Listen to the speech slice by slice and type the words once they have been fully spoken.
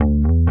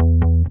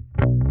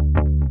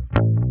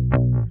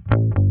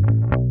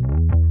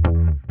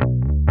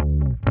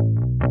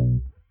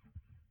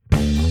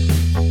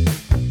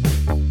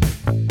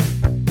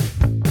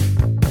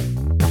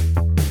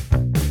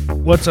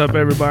What's up,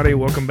 everybody?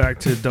 Welcome back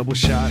to Double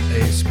Shot,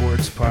 a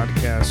sports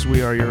podcast.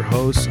 We are your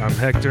hosts. I'm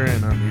Hector,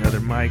 and on the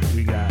other mic,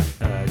 we got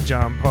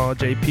John Paul,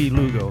 JP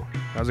Lugo.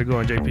 How's it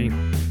going,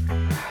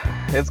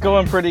 JP? It's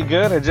going pretty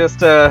good. I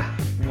just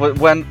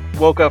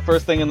woke up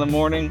first thing in the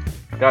morning,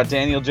 got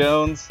Daniel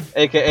Jones,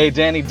 a.k.a.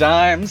 Danny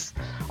Dimes,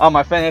 on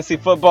my fantasy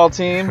football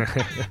team.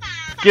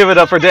 Give it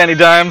up for Danny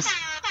Dimes.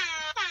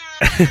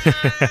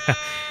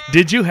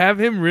 Did you have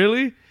him,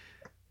 really?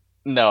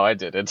 No, I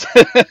didn't.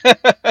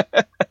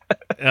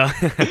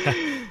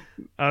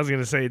 I was going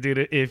to say,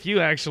 dude, if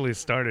you actually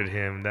started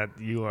him, that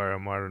you are a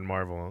modern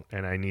marvel,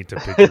 and I need to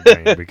pick your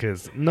brain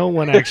because no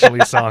one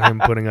actually saw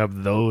him putting up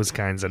those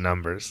kinds of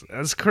numbers.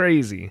 That's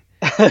crazy.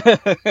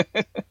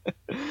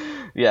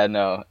 Yeah,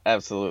 no,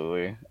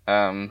 absolutely.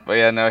 But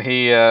yeah, no,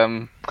 he,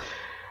 I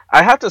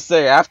have to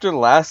say, after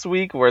last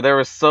week where there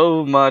was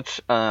so much,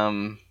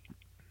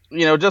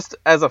 just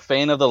as a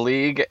fan of the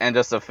league and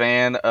just a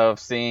fan of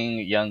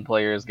seeing young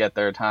players get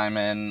their time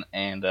in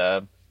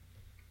and,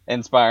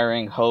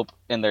 inspiring hope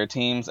in their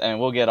teams, and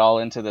we'll get all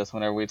into this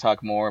whenever we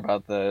talk more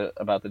about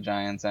the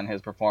Giants and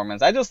his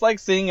performance. I just like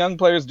seeing young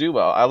players do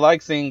well. I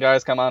like seeing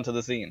guys come onto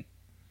the scene.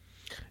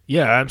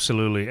 Yeah,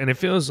 absolutely, and it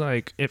feels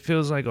like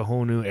a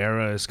whole new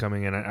era is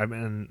coming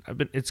in.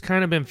 It's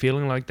kind of been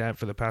feeling like that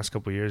for the past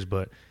couple of years,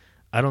 but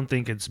I don't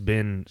think it's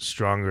been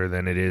stronger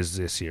than it is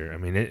this year. I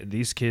mean,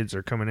 these kids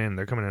are coming in;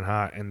 they're coming in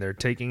hot, and they're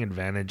taking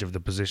advantage of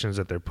the positions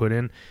that they're put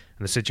in and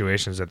the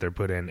situations that they're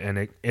put in, and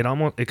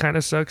it kind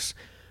of sucks.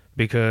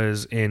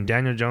 Because in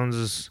Daniel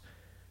Jones's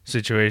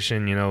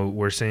situation,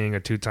 we're seeing a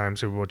two-time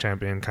Super Bowl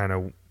champion kind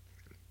of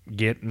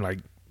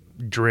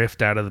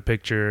drift out of the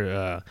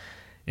picture.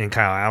 In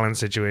Kyle Allen's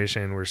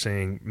situation, we're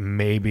seeing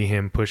maybe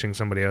him pushing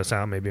somebody else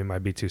out. Maybe it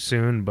might be too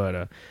soon,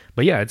 but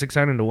yeah, it's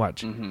exciting to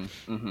watch.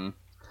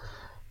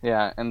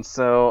 Yeah, and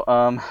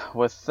so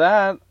with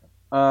that,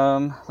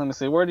 let me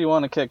see. Where do you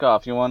want to kick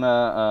off? You want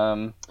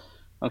to?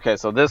 Okay,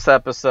 so this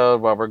episode,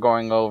 we're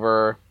going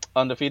over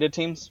undefeated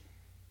teams.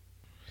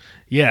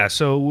 Yeah,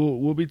 so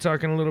we'll be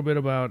talking a little bit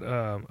about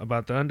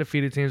the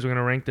undefeated teams. We're going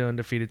to rank the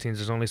undefeated teams.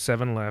 There's only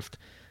 7 left.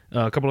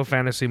 A couple of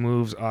fantasy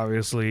moves.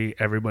 Obviously,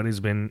 everybody's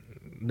been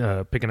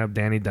picking up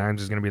Danny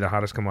Dimes is going to be the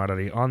hottest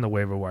commodity on the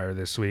waiver wire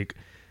this week.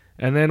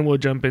 And then we'll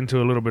jump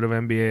into a little bit of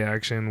NBA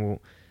action.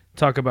 We'll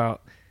talk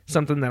about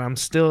something that I'm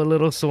still a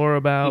little sore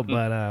about,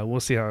 but we'll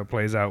see how it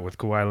plays out with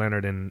Kawhi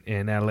Leonard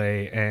in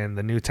LA and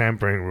the new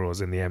tampering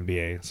rules in the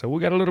NBA. So we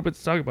got a little bit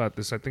to talk about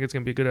this. I think it's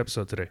going to be a good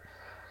episode today.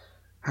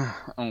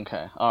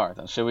 Okay, all right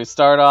then. Should we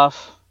start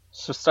off?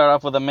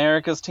 With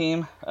America's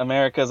team,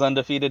 America's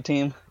undefeated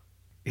team.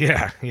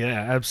 Yeah,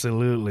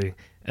 absolutely.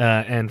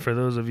 And for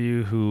those of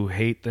you who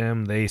hate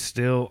them, they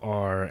still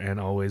are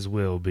and always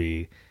will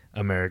be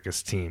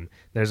America's team.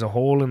 There's a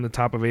hole in the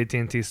top of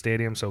AT&T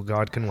Stadium so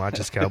God can watch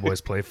his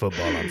Cowboys play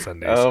football on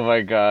Sundays. Oh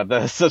my God,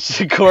 that's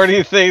such a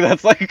corny thing.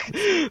 That's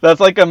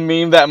like a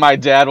meme that my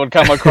dad would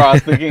come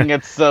across, thinking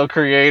it's so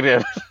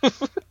creative.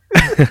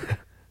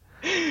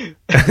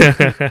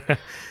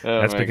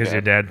 That's because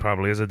your dad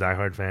probably is a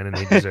diehard fan and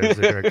he deserves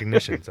the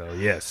recognition. So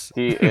yes,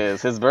 he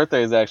is. His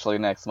birthday is actually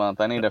next month.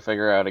 I need to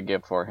figure out a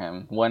gift for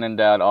him. When in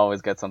doubt,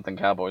 always get something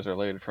Cowboys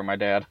related for my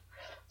dad.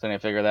 So I need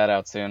to figure that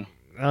out soon.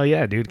 Oh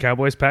yeah, dude,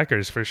 Cowboys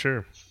Packers for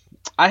sure.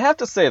 I have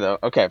to say though,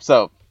 okay,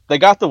 so they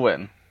got the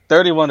win,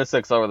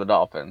 31-6 over the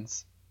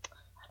Dolphins.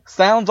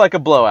 Sounds like a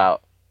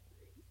blowout.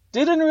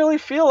 Didn't really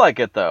feel like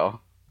it though.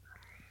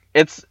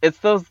 It's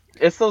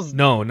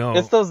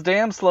those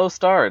damn slow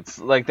starts.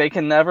 Like, they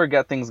can never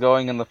get things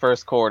going in the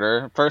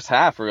first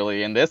half,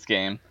 really, in this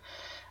game.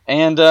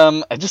 And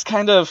I just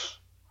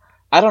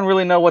I don't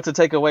really know what to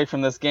take away from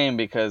this game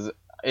because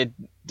it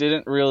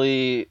didn't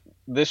really.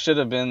 This should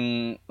have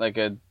been like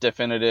a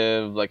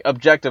definitive, like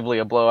objectively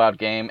a blowout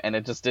game, and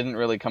it just didn't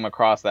really come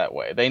across that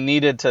way. They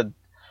needed to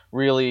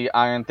really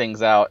iron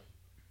things out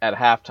at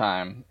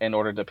halftime in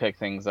order to pick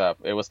things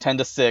up. It was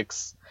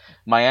 10-6.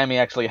 Miami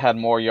actually had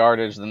more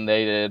yardage than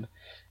they did.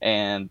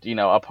 And,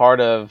 a part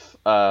of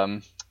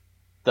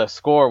the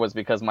score was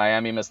because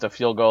Miami missed a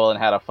field goal and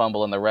had a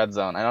fumble in the red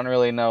zone. I don't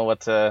really know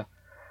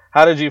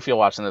how did you feel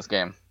watching this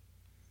game?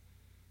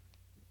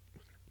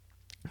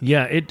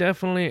 Yeah, it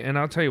definitely, and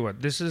I'll tell you what,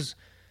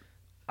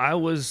 I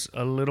was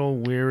a little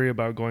weary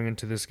about going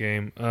into this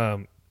game.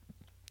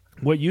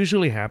 What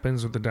usually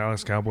happens with the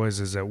Dallas Cowboys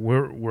is that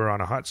we're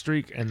on a hot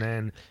streak and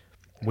then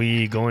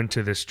we go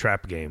into this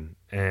trap game.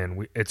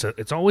 And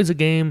it's always a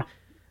game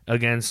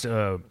against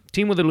a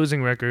team with a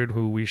losing record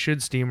who we should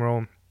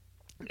steamroll,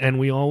 and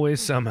we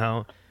always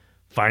somehow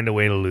find a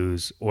way to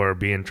lose or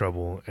be in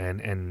trouble,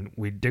 and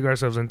we dig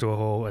ourselves into a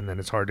hole, and then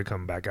it's hard to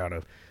come back out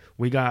of.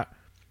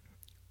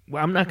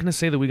 I'm not going to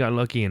say that we got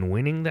lucky in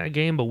winning that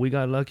game, but we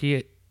got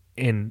lucky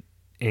in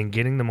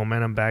getting the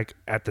momentum back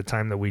at the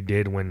time that we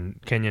did when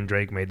Kenyon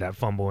Drake made that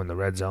fumble in the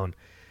red zone.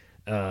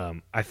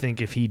 I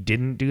think if he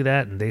didn't do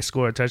that and they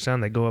score a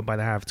touchdown, they go up by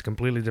the half, it's a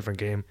completely different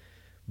game.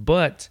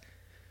 But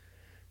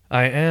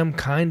I am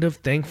kind of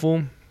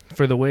thankful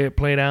for the way it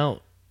played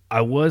out.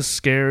 I was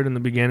scared in the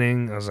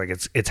beginning. I was like,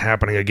 it's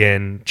happening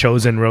again.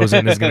 Chosen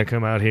Rosen is going to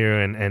come out here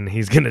and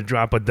he's going to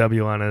drop a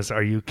W on us.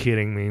 Are you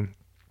kidding me?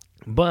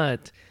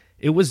 But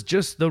it was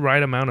just the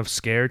right amount of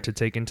scare to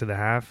take into the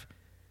half,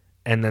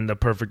 and then the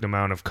perfect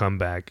amount of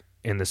comeback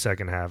in the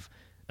second half.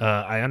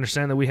 I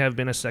understand that we have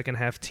been a second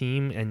half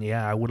team, and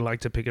yeah, I would like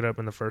to pick it up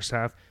in the first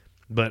half,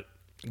 but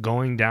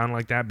going down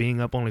like that,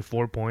 being up only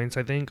 4 points,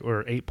 I think,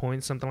 or 8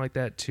 points, something like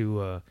that,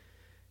 to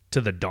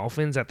the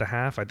Dolphins at the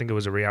half, I think it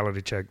was a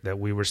reality check that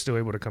we were still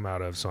able to come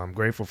out of. So I'm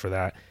grateful for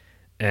that.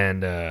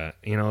 And,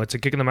 it's a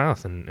kick in the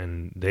mouth,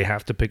 and they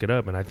have to pick it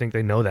up. And I think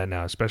they know that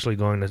now, especially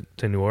going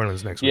to New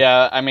Orleans next week.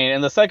 Yeah, I mean,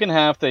 in the second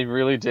half, they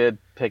really did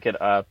pick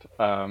it up.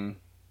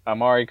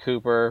 Amari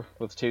Cooper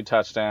with 2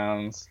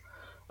 touchdowns.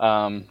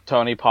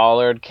 Tony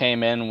Pollard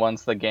came in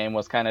once the game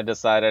was kind of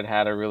decided,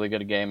 had a really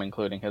good game,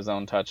 including his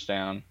own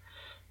touchdown.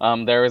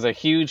 There was a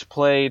huge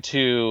play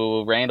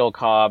to Randall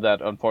Cobb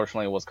that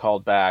unfortunately was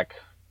called back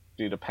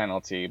due to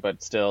penalty,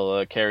 but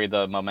still carried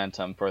the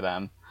momentum for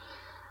them.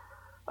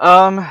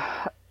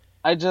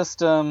 I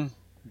just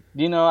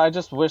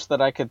wish that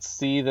I could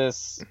see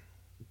this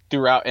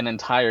throughout an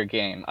entire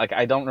game. Like,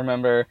 I don't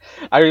remember.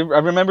 I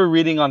remember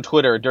reading on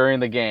Twitter during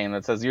the game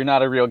that says, "You're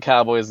not a real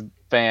Cowboys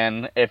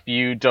fan if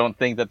you don't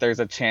think that there's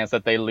a chance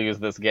that they lose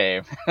this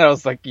game." And I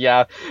was like,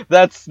 yeah,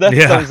 that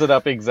sums it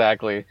up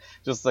exactly.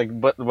 Just like,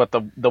 but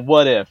the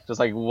what if? Just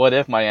like, what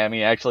if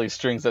Miami actually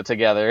strings it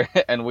together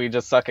and we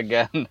just suck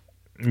again?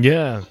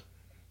 Yeah.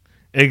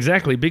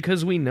 Exactly,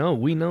 because we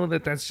know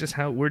that that's just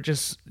how we're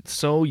just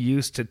so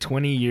used to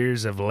 20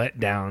 years of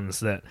letdowns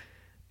that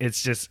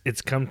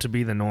it's come to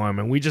be the norm,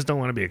 and we just don't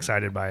want to be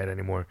excited by it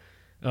anymore.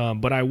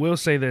 But I will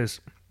say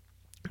this: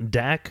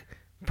 Dak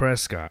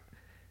Prescott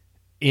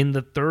in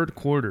the third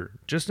quarter,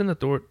 just in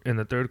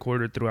the third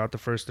quarter throughout the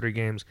first 3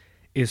 games,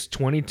 is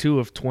 22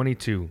 of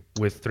 22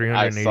 with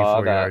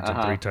 384 yards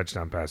and 3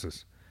 touchdown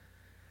passes.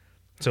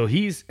 So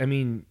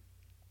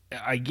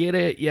I get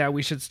it. Yeah,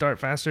 we should start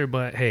faster,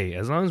 but hey,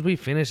 as long as we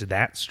finish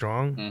that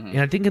strong, and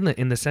I think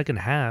in the second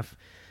half,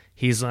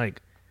 he's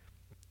like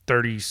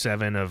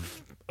 37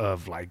 of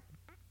like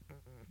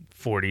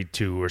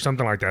 42 or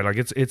something like that. Like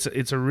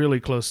it's a really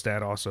close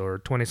stat also, or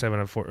 27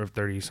 of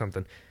 30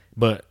 something.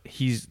 But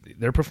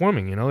they're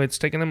performing. It's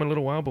taking them a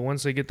little while, but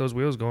once they get those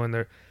wheels going,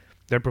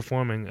 they're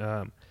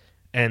performing,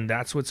 and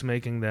that's what's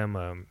making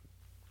them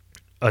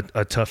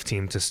a tough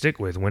team to stick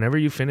with. Whenever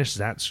you finish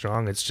that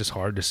strong, it's just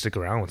hard to stick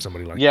around with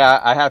somebody like that. Yeah,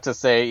 I have to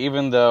say,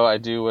 even though I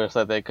do wish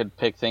that they could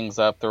pick things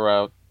up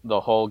throughout the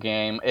whole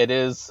game, it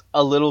is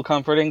a little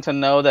comforting to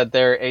know that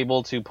they're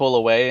able to pull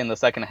away in the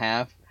second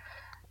half,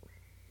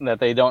 that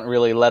they don't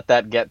really let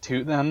that get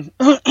to them.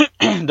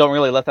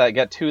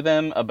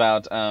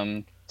 About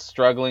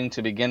struggling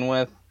to begin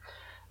with.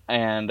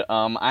 And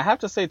I have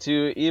to say,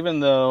 too, even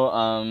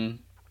though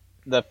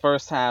the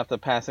first half, the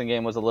passing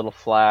game was a little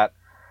flat,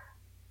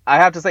 I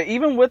have to say,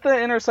 even with the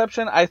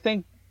interception, I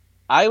think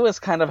I was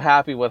kind of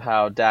happy with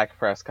how Dak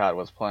Prescott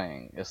was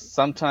playing.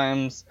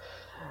 Sometimes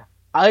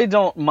I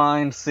don't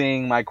mind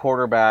seeing my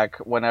quarterback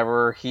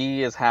whenever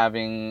he is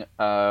having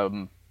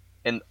an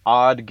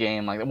odd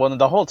game like that. Well,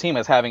 the whole team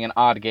is having an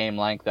odd game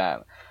like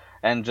that,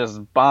 and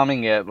just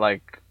bombing it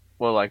like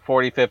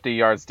 40, 50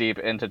 yards deep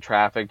into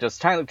traffic, just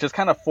kind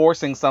of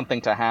forcing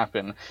something to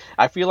happen.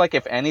 I feel like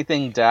if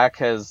anything,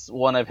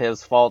 one of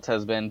his faults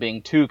has been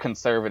being too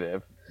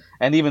conservative.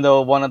 And even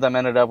though one of them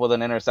ended up with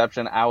an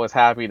interception, I was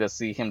happy to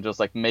see him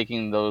just like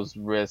making those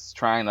risks,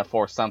 trying to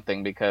force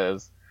something,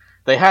 because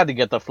they had to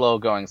get the flow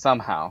going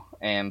somehow.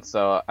 And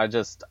so I'm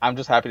just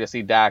happy to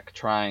see Dak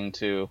trying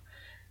to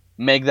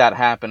make that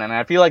happen. And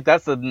I feel like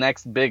that's the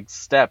next big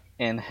step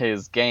in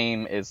his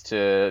game, is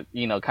to,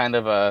 kind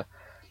of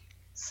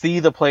see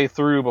the play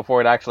through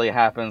before it actually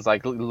happens,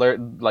 like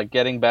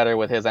getting better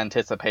with his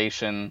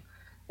anticipation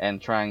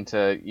and trying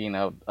to,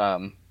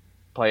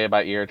 play it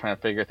by ear, trying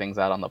to figure things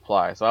out on the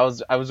fly. So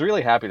I was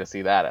really happy to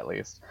see that, at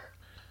least.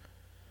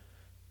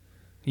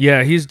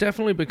 Yeah, he's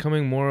definitely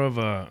becoming more of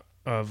a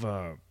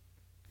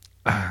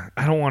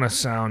I don't want to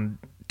sound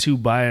too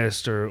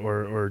biased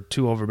or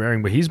too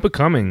overbearing, but he's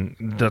becoming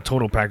the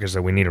total package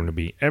that we need him to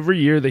be. Every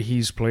year that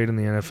he's played in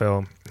the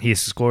NFL,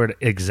 he's scored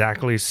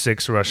exactly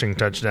 6 rushing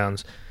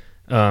touchdowns.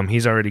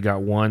 He's already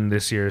got 1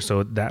 this year,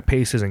 so that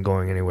pace isn't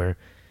going anywhere.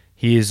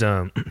 He's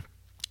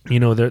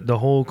the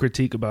whole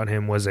critique about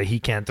him was that he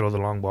can't throw the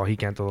long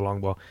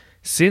ball.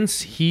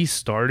 Since he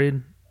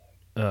started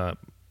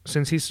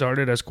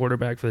as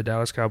quarterback for the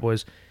Dallas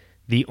Cowboys,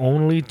 the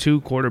only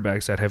 2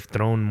 quarterbacks that have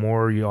thrown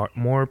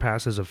more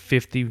passes of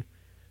 50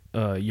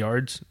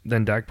 yards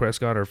than Dak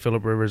Prescott are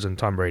Phillip Rivers and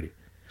Tom Brady.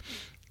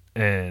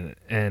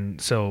 And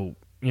so,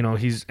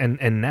 he's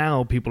and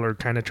now people are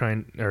kind of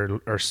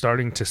are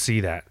starting to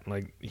see that,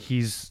 like,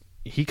 he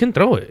can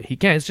throw it. He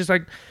can. It's just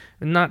like,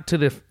 not to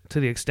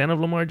the extent of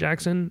Lamar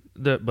Jackson,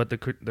 but the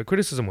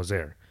criticism was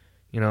there,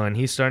 and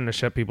he's starting to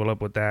shut people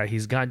up with that.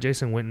 He's got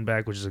Jason Witten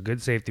back, which is a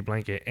good safety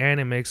blanket, and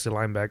it makes the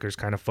linebackers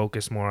kind of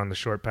focus more on the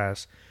short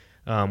pass,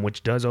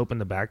 which does open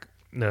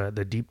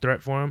the deep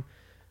threat for him.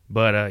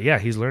 But yeah,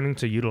 he's learning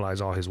to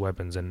utilize all his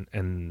weapons,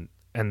 and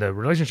the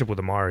relationship with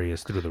Amari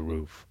is through the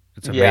roof.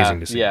 It's Yeah,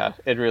 amazing to see. yeah,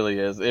 it really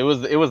is. It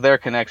was their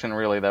connection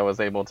really that was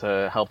able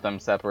to help them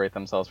separate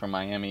themselves from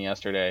Miami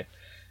yesterday.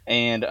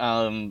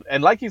 And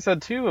like you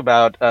said too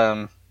about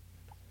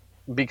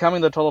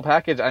becoming the total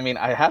package. I mean,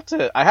 I have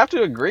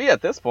to agree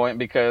at this point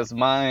because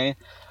my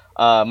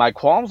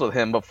qualms with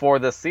him before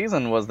this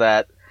season was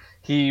that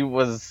he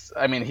was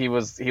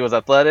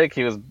athletic,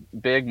 he was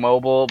big,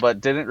 mobile, but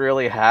didn't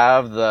really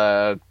have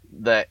the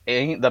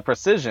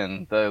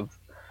precision, the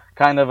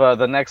kind of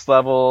the next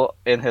level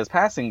in his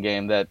passing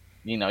game that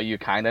you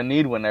kind of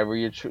need whenever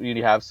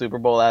you have Super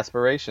Bowl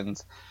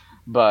aspirations.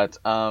 But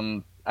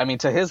I mean,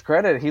 to his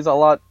credit,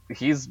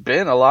 he's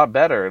been a lot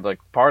better. Like,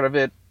 part of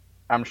it,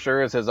 I'm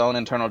sure, is his own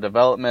internal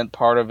development.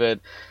 Part of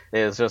it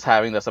is just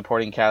having the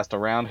supporting cast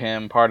around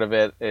him. Part of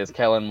it is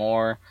Kellen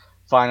Moore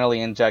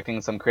finally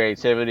injecting some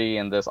creativity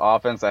in this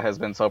offense that has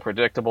been so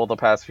predictable the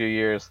past few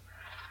years.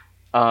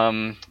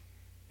 Um,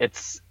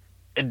 it's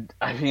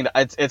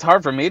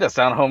hard for me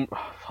to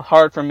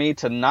hard for me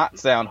to not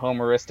sound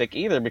homeristic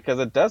either, because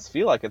it does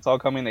feel like it's all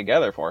coming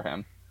together for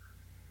him.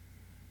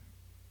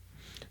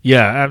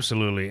 Yeah,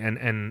 absolutely.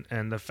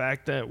 And the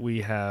fact that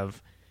we have,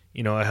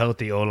 a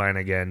healthy O line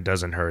again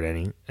doesn't hurt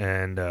any.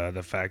 And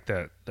the fact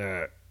that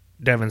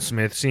Devin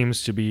Smith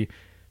seems to be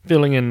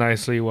filling in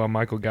nicely while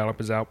Michael Gallup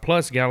is out.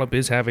 Plus, Gallup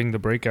is having the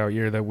breakout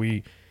year that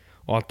we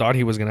all thought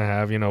he was going to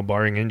have,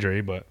 barring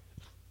injury. But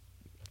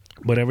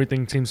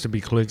everything seems to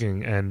be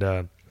clicking, and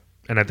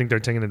I think they're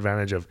taking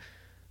advantage of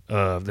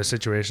the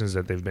situations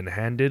that they've been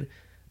handed.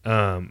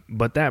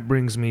 But that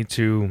brings me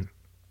to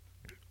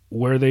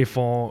where they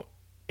fall,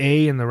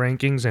 A, in the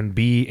rankings, and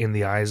B, in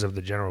the eyes of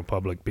the general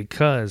public,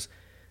 because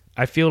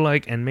I feel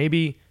like, and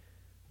maybe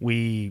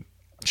we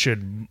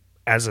should,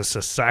 as a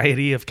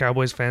society of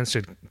Cowboys fans,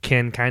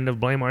 can kind of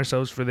blame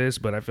ourselves for this,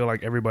 but I feel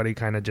like everybody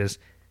kind of just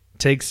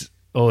takes,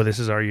 oh, this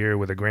is our year,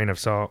 with a grain of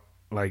salt.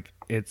 Like,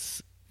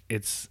 it's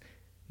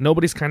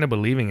nobody's kind of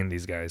believing in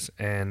these guys.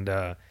 And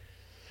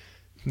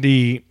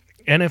the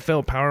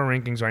NFL power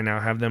rankings right now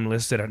have them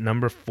listed at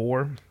number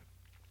 4.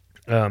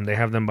 They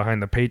have them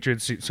behind the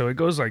Patriots. So it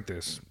goes like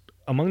this.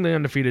 Among the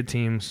undefeated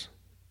teams,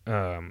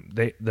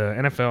 the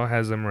NFL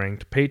has them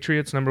ranked: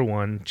 Patriots number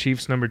 1,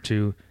 Chiefs number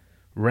 2,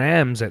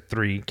 Rams at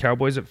 3,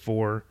 Cowboys at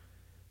 4,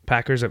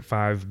 Packers at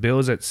 5,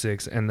 Bills at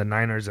 6, and the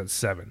Niners at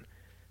 7.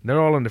 They're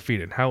all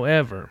undefeated.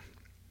 However,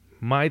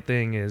 my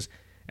thing is,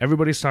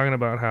 everybody's talking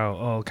about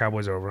how,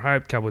 Cowboys are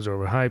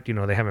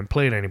overhyped. They haven't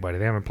played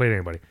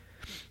anybody.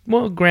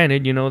 Well,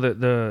 granted,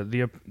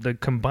 the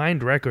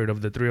combined record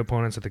of the 3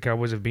 opponents that the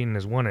Cowboys have beaten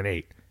is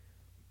 1-8.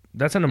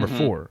 That's at number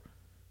 4.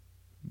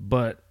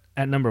 But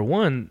at number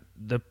 1,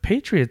 the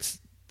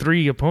Patriots'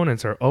 3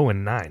 opponents are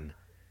 0-9.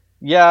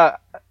 Yeah,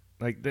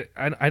 Like,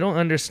 I don't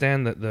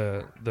understand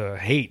the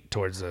hate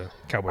towards the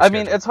Cowboys. I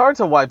mean, it's hard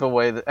to wipe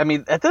away. I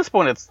mean, at this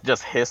point, it's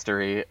just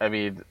history. I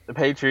mean, the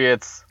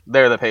Patriots,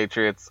 they're the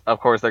Patriots. Of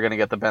course, they're going to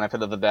get the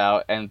benefit of the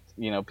doubt. And,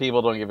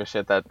 people don't give a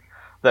shit that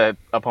the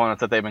opponents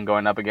that they've been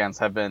going up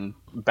against have been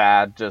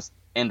bad just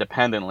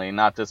independently,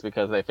 not just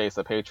because they face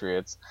the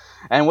Patriots.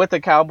 And with the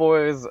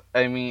Cowboys,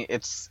 I mean,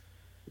 it's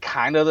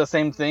kind of the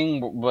same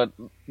thing, but,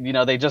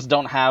 they just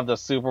don't have the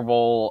Super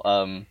Bowl,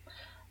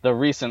 the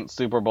recent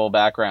Super Bowl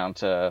background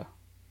to,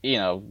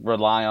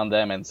 rely on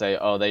them and say,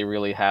 oh, they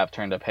really have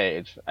turned a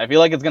page. I feel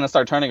like it's going to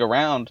start turning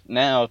around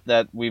now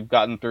that we've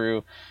gotten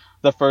through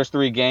the first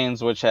 3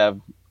 games, which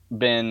have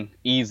been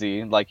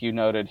easy. Like you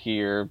noted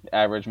here,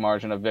 average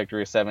margin of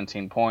victory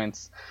 17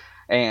 points.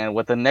 And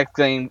with the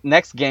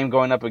next game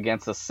going up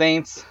against the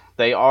Saints,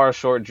 they are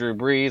short Drew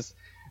Brees,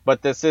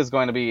 but this is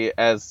going to be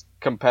as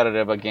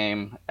competitive a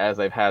game as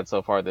they've had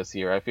so far this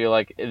year. I feel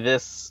like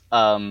this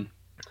was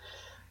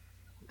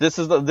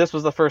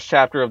the first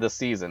chapter of the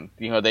season.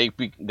 They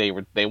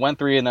went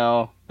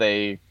 3-0.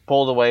 They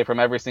pulled away from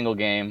every single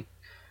game.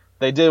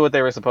 They did what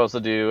they were supposed to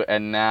do,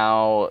 and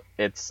now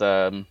it's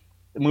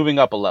moving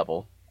up a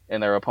level in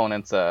their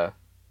opponent's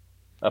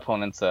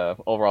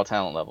overall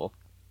talent level.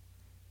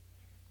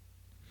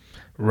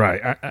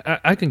 Right.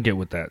 I can get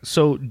with that.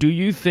 So do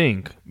you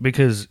think,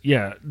 because,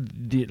 yeah,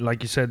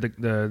 like you said,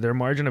 their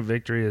margin of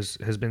victory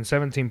has been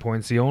 17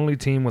 points. The only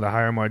team with a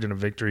higher margin of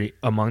victory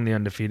among the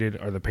undefeated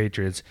are the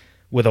Patriots,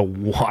 with a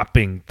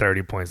whopping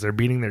 30 points. They're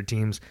beating their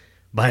teams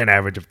by an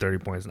average of 30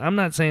 points. I'm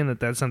not saying that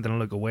that's something to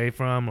look away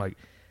from. Like,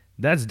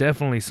 that's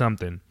definitely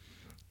something.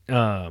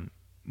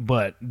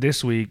 But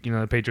this week,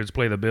 the Patriots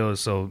play the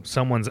Bills, so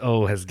someone's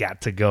has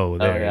got to go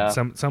there. Oh,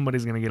 yeah.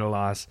 Somebody's going to get a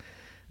loss.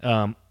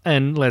 And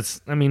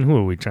who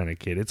are we trying to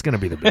kid? It's going to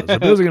be the Bills. The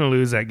Bills are going to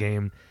lose that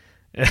game,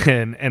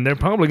 and they're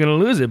probably going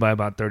to lose it by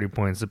about 30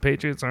 points. The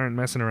Patriots aren't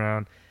messing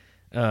around.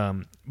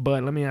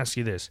 But let me ask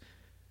you this.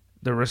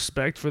 The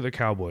respect for the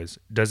Cowboys,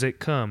 does it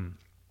come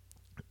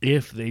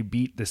if they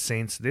beat the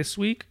Saints this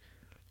week?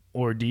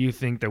 Or do you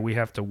think that we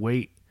have to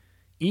wait?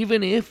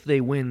 Even if they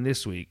win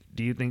this week,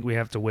 do you think we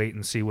have to wait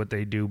and see what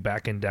they do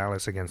back in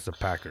Dallas against the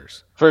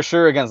Packers? For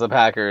sure against the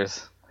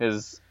Packers.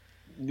 Because,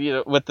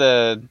 with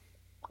the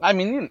I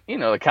mean, you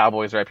know the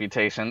Cowboys'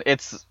 reputation.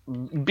 It's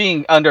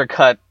being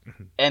undercut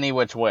any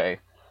which way.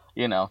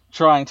 You know,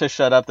 trying to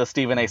shut up the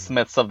Stephen A.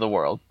 Smiths of the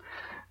world.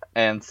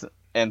 And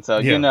and so,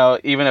 you Yeah. know,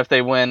 even if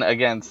they win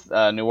against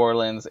New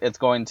Orleans, it's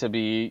going to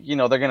be, you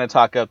know, they're going to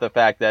talk up the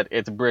fact that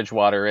it's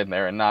Bridgewater in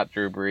there and not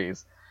Drew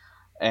Brees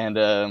and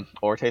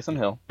or Taysom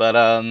Hill. But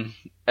and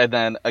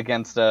then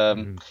against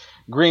Mhm.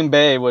 Green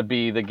Bay would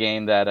be the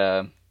game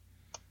that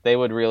they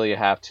would really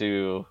have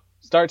to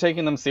start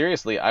taking them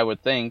seriously, I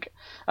would think.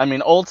 I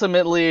mean,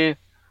 ultimately,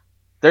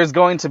 there's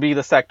going to be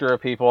the sector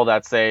of people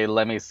that say,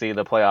 "Let me see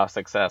the playoff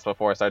success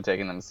before I start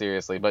taking them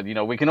seriously." But you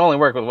know, we can only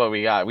work with what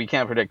we got. We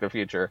can't predict the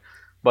future.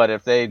 But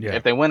Yeah.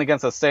 if they win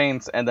against the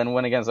Saints and then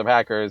win against the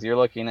Packers, you're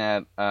looking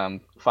at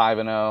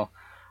 5-0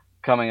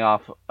 coming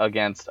off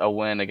against a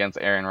win against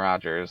Aaron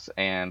Rodgers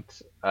and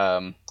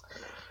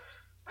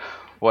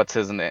what's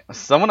his name?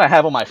 Someone I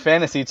have on my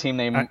fantasy team I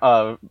named I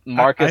I,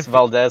 Marcus f-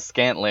 Valdez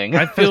Scantling,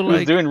 I feel who's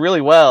like doing really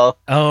well.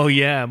 oh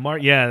yeah,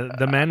 Mark. Yeah,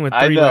 the man with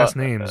I three know, last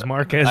names,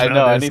 Marquez I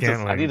know. Valdez I need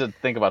Scantling. to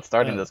think about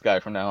starting Uh, this guy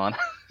from now on.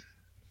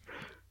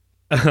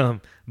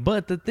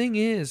 but the thing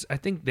is, I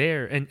think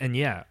there, and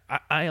yeah,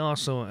 I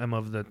also am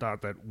of the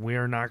thought that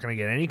we're not going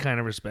to get any kind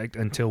of respect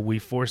until we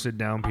force it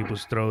down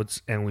people's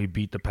throats and we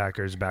beat the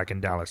Packers back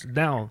in Dallas.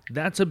 Now,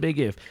 that's a big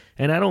if.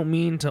 And I don't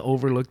mean to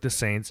overlook the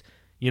Saints.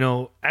 You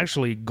know,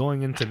 actually,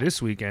 going into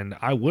this weekend,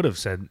 I would have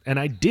said, and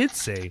I did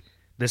say,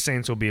 the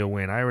Saints will be a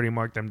win. I already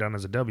marked them down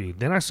as a W.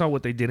 Then I saw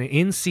what they did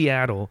in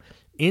Seattle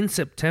in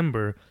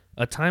September,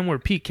 a time where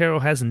Pete Carroll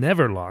has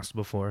never lost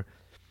before.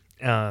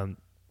 Um,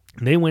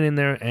 they went in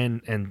there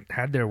and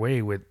had their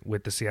way with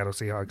the Seattle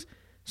Seahawks.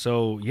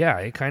 So yeah,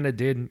 it kind of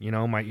did. You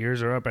know, my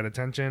ears are up at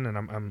attention, and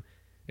I'm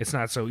it's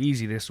not so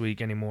easy this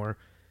week anymore.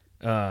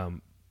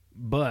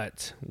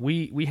 But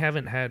we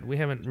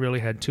haven't really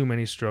had too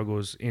many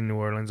struggles in New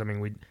Orleans. I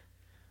mean,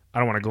 I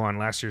don't want to go on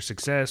last year's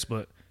success,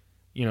 but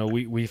you know,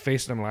 we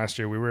faced them last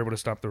year. We were able to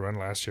stop the run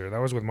last year. That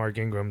was with Mark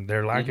Ingram.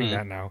 They're lacking hmm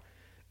that now.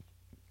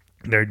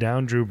 They're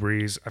down Drew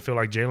Brees. I feel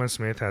like Jalen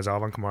Smith has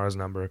Alvin Kamara's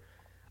number.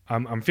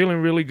 I'm feeling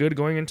really good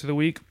going into the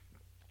week.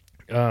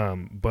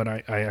 But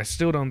I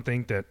still don't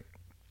think that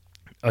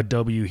a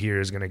W here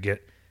is going to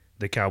get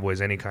the Cowboys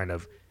any kind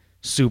of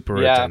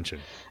super Yeah, attention.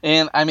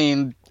 and I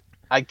mean,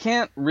 I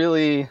can't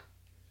really,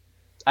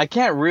 I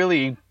can't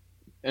really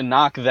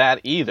knock that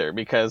either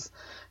because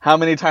how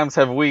many times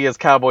have we as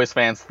Cowboys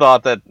fans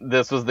thought that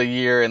this was the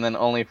year and then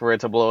only for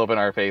it to blow up in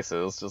our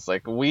faces? Just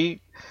like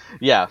we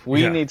Yeah.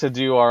 need to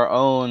do our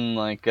own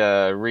like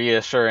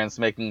reassurance,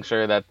 making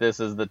sure that this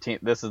is the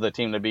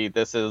team to beat.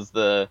 This is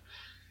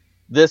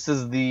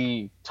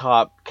the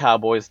top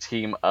Cowboys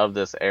team of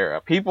this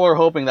era. People are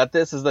hoping that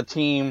this is the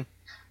team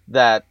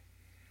that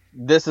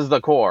this is the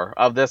core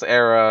of this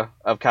era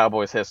of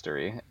Cowboys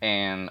history,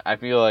 and I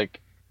feel like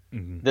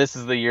Mhm. this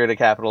is the year to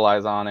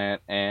capitalize on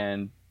it.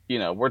 And you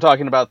know, we're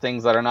talking about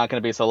things that are not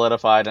going to be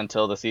solidified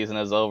until the season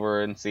is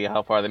over and see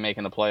how far they make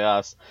in the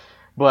playoffs.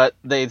 But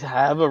they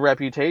have a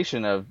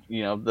reputation of,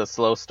 you know, the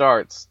slow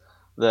starts,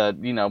 the,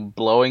 you know,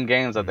 blowing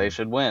games that they Mhm.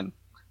 should win.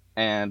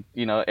 And,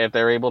 you know, if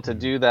they're able to Mhm.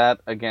 do that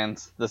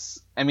against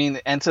this, I mean,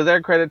 and to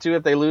their credit too,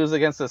 if they lose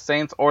against the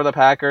Saints or the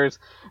Packers,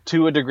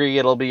 to a degree,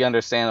 it'll be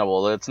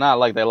understandable. It's not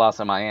like they lost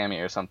to Miami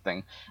or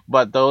something.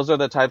 But those are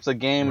the types of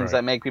games Right.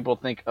 that make people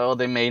think, oh,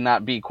 they may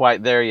not be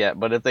quite there yet.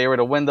 But if they were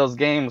to win those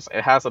games,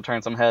 it has to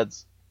turn some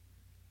heads.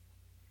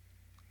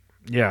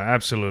 Yeah,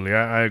 absolutely.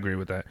 I agree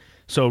with that.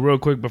 So real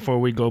quick before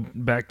we go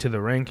back to the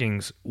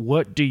rankings,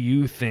 what do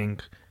you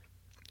think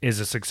is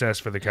a success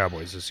for the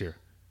Cowboys this year?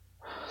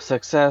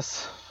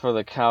 Success for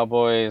the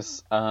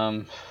Cowboys.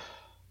 Um,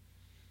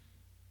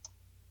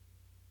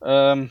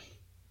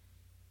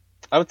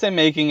 I would say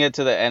making it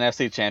to the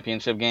NFC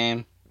Championship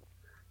game,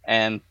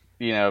 and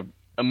you know,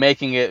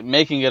 making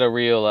it a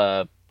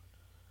real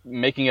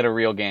making it a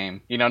real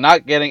game. You know,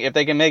 not getting if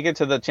they can make it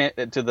to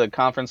to the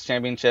conference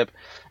championship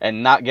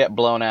and not get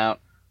blown out.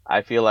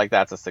 I feel like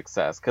that's a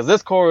success because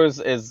this core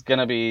is going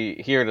to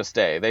be here to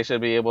stay. They should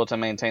be able to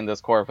maintain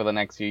this core for the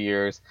next few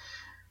years.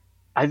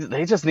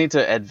 They just need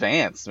to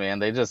advance, man.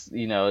 They just,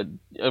 you know,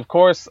 of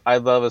course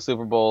I'd love a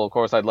Super Bowl, of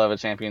course I'd love a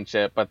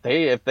championship, but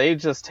if they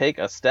just take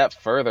a step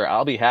further,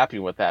 I'll be happy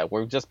with that.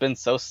 We've just been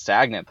so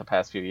stagnant the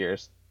past few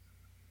years.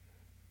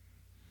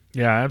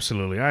 Yeah,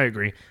 absolutely. I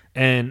agree.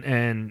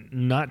 And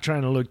not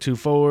trying to look too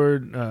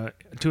forward,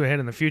 too ahead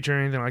in the future or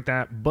anything like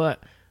that,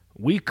 but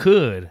we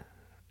could,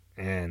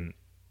 and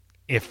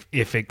if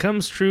it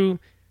comes true,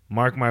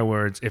 mark my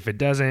words. If it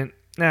doesn't,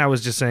 I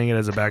was just saying it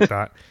as a back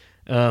thought.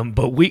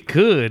 But we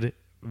could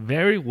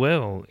very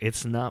well.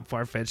 It's not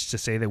far fetched to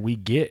say that we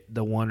get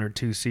the 1 or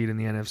 2 seed in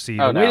the NFC.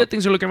 Oh The way no. that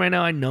things are looking right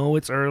now, I know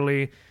it's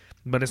early,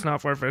 but it's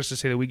not far fetched to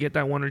say that we get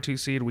that 1 or 2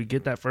 seed. We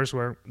get that first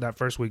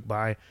week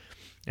bye,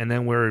 and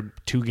then we're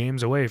 2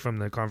 games away from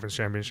the conference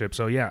championship.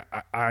 So yeah,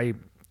 I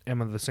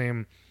am of the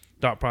same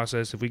thought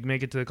process. If we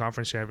make it to the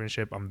conference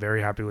championship, I'm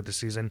very happy with the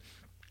season.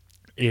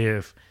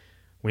 If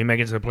we make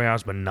it to the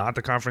playoffs, but not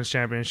the conference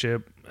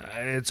championship,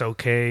 it's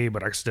okay.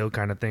 But I still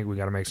kind of think we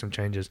got to make some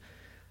changes.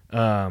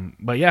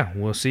 But yeah,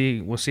 we'll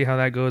see. We'll see how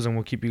that goes, and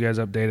we'll keep you guys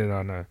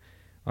updated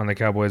on the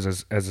Cowboys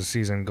as the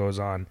season goes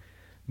on.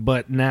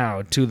 But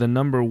now to the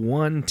number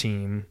one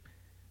team,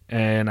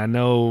 and I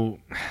know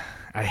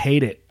I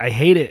hate it. I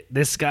hate it.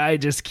 This guy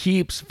just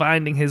keeps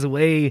finding his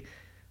way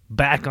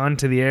back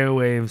onto the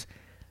airwaves.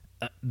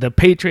 The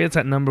Patriots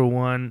at number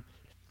one,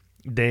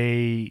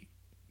 they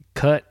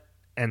cut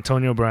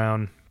Antonio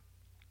Brown.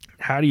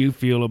 How do you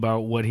feel about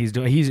what he's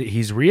doing?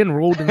 He's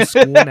re-enrolled in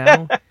school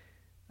now,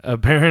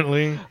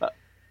 apparently.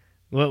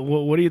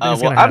 What do you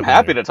think? Well, I'm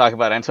happy to talk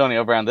about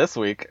Antonio Brown this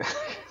week.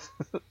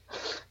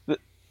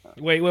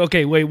 Wait. What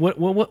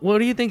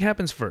do you think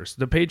happens first?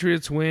 The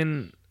Patriots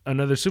win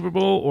another Super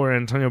Bowl, or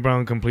Antonio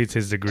Brown completes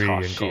his degree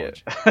in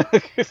college?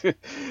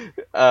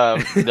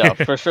 No,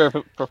 for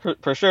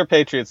sure,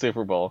 Patriots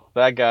Super Bowl.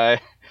 That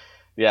guy.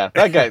 What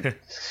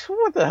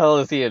the hell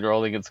is he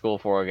enrolling in school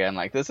for again?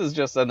 Like, this is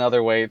just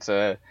another way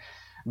to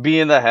be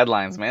in the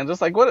headlines, man.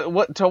 Just like,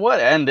 what to what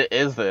end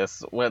is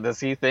this? What does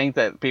he think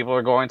that people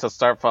are going to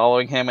start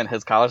following him in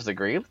his college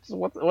degree?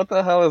 What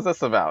the hell is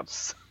this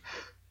about?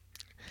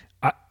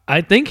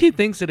 I think he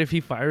thinks that if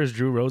he fires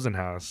Drew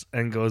Rosenhaus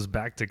and goes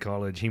back to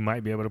college, he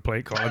might be able to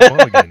play college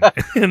ball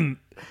again.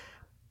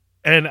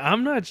 and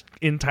I'm not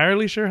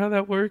entirely sure how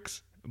that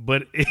works,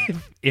 but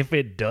if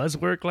it does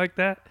work like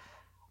that,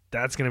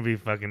 that's gonna be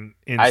fucking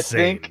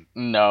insane.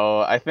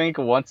 I think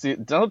once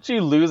don't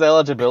you lose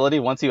eligibility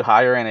once you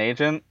hire an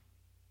agent?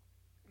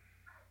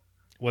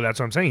 Well, that's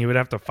what I'm saying. He would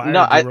have to fire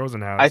Drew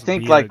Rosenhaus. I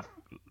think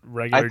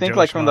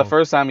from the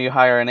first time you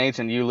hire an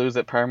agent, you lose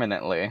it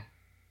permanently.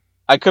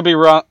 I could be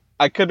wrong.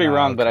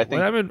 Wrong, but I think.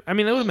 Well, that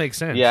would make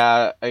sense.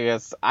 Yeah, I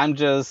guess I'm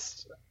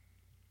just.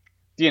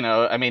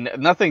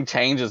 Nothing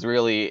changes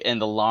really in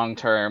the long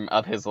term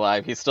of his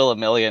life. He's still a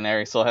millionaire.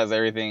 He still has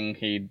everything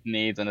he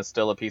needs, and is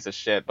still a piece of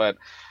shit. But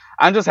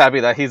I'm just happy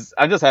he's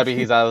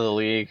out of the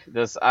league.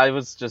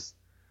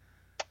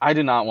 I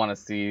do not want to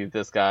see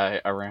this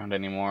guy around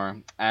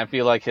anymore. I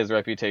feel like his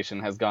reputation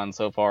has gone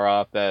so far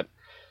off that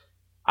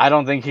I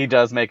don't think he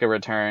does make a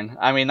return.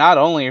 I mean, not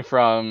only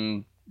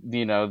from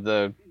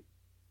the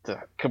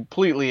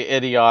completely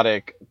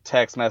idiotic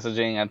text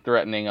messaging and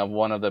threatening of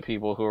one of the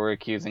people who were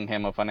accusing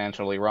him of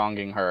financially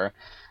wronging her,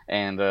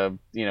 and the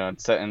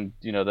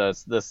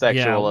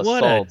sexual assault.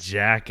 What a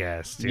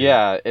jackass, dude.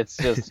 Yeah, it's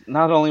just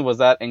not only was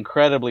that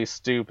incredibly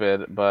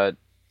stupid, but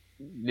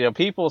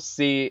people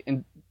see,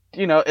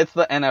 it's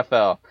the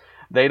NFL.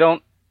 They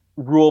don't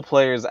rule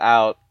players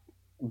out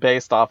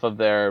based off of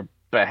their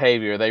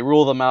behavior. They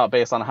rule them out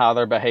based on how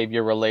their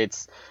behavior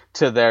relates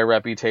to their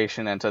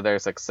reputation and to their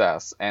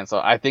success. And so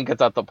I think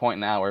it's at the point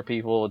now where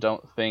people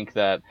don't think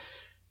that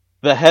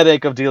the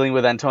headache of dealing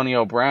with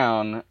Antonio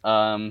Brown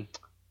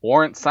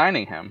warrants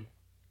signing him.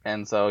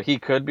 And so he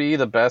could be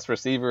the best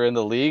receiver in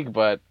the league,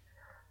 but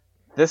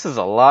this is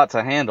a lot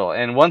to handle.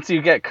 And once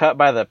you get cut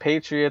by the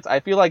Patriots,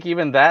 I feel like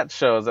even that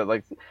shows that,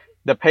 like,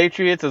 the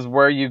Patriots is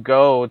where you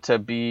go to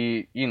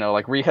be,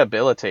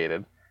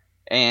 rehabilitated.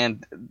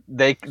 And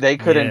they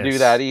couldn't do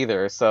that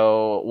either.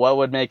 So what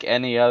would make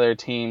any other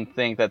team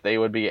think that they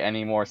would be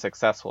any more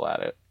successful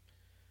at it?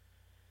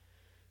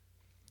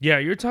 Yeah,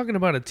 you're talking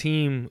about a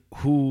team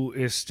who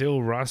is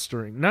still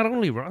not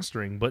only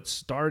rostering, but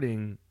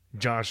starting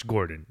Josh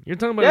Gordon. You're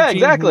talking about a team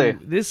exactly.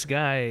 This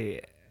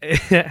guy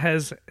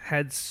has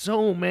had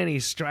so many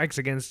strikes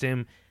against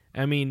him.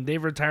 I mean,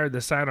 they've retired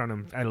the side on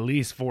him at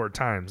least 4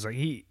 times.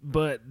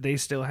 But they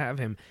still have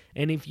him.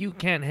 And if you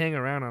can't hang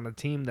around on a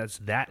team that's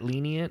that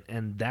lenient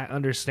and that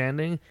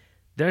understanding,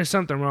 there's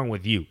something wrong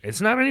with you.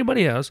 It's not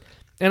anybody else,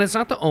 and it's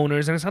not the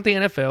owners, and it's not the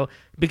NFL,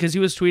 because he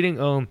was tweeting,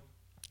 "Oh,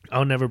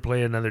 I'll never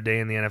play another day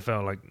in the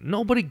NFL." Like,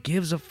 nobody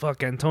gives a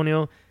fuck,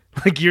 Antonio.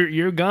 Like,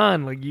 you're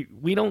gone. Like,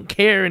 we don't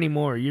care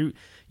anymore.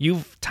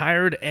 You've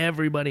tired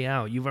everybody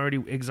out. You've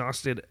already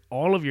exhausted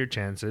all of your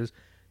chances,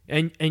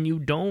 and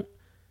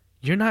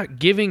you're not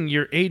giving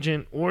your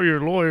agent or your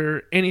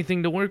lawyer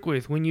anything to work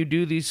with when you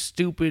do these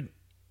stupid,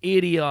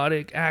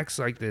 idiotic acts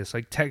like this,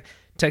 like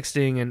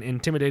texting and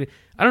intimidating.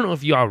 I don't know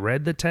if y'all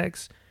read the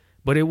text,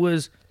 but it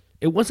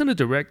wasn't a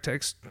direct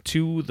text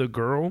to the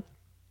girl.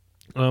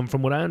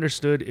 From what I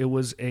understood, it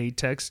was a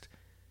text.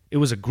 It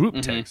was a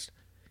group text.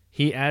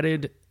 He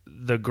added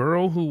the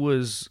girl who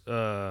was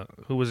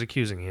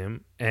accusing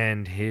him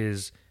and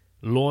his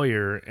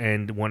lawyer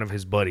and one of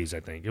his buddies.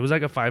 I think it was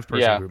like a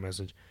 5-person group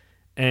message.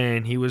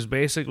 And he was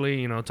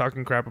basically,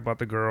 talking crap about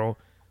the girl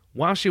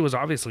while she was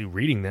obviously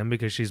reading them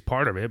because she's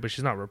part of it, but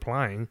she's not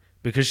replying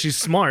because she's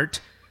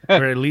smart,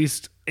 or at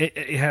least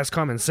it has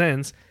common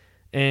sense.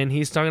 And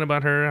he's talking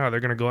about her, how they're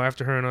going to go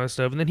after her and all that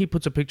stuff. And then he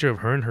puts a picture of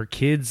her and her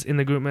kids in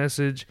the group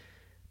message.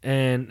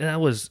 And it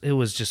was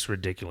just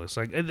ridiculous.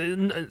 Like,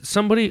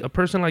 a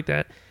person like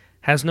that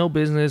has no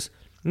business,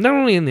 not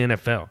only in the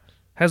NFL,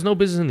 has no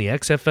business in the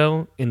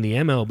XFL, in the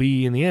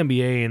MLB, in the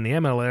NBA, in the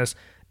MLS,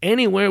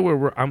 anywhere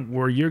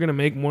where you're gonna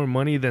make more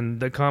money than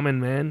the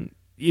common man.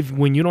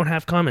 When you don't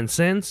have common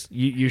sense,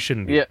 you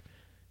shouldn't be. Yeah.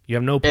 You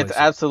have no place. It's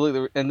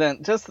absolutely. And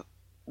then just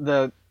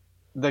the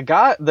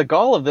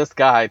gall of this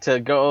guy to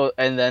go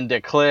and then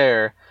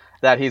declare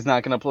that he's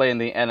not going to play in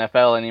the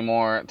NFL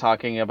anymore,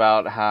 talking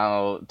about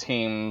how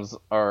teams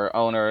or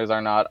owners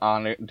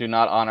do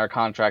not honor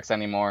contracts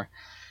anymore.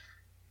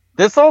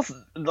 This all,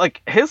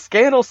 like, his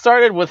scandal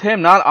started with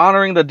him not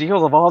honoring the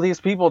deals of all these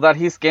people that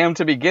he scammed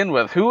to begin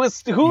with. Who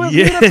is he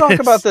to talk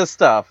about this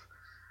stuff?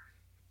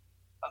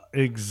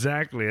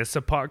 Exactly. It's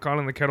a pot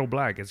calling the kettle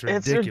black. It's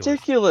ridiculous. It's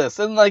ridiculous.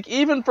 And, like,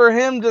 even for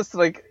him, just,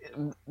 like,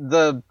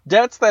 the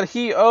debts that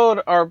he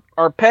owed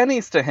are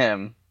pennies to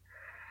him.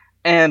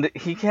 And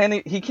he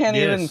can't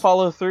even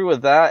follow through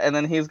with that. And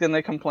then he's going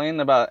to complain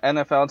about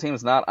NFL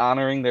teams not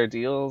honoring their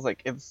deals.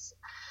 Like,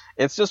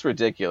 it's just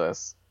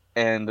ridiculous.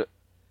 And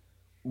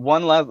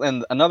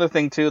another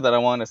thing, too, that I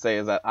want to say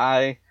is that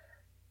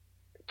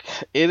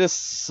it is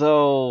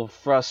so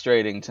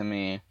frustrating to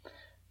me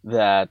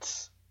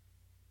that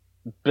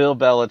Bill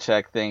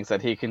Belichick thinks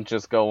that he can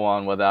just go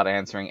on without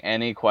answering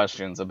any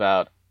questions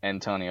about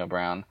Antonio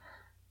Brown.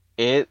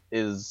 It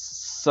is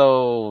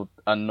so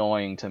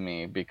annoying to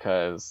me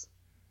because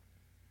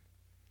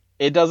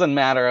it doesn't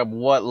matter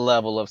what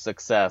level of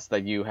success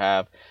that you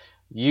have.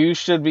 You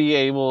should be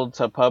able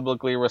to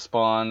publicly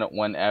respond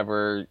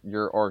whenever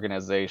your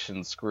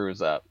organization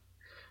screws up,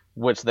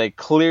 which they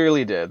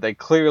clearly did. They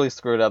clearly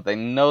screwed up. They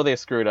know they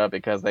screwed up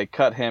because they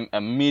cut him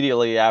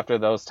immediately after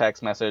those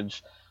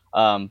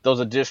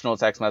additional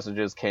text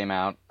messages came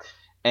out.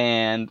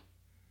 And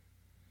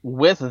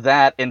with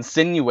that,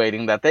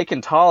 insinuating that they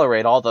can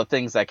tolerate all the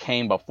things that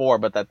came before,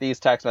 but that these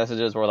text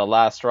messages were the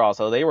last straw.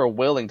 So they were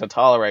willing to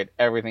tolerate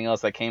everything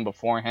else that came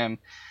before him.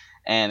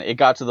 And it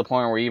got to the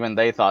point where even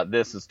they thought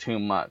this is too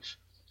much.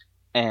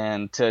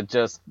 And to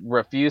just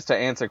refuse to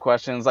answer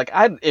questions, like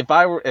if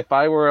I were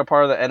a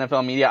part of the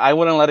NFL media, I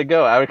wouldn't let it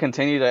go. I would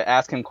continue to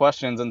ask him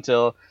questions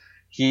until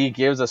he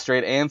gives a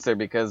straight answer,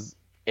 because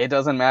it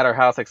doesn't matter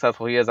how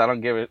successful he is. I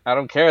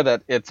don't care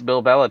that it's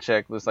Bill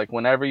Belichick. It's like,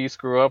 whenever you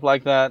screw up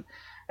like that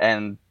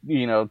and,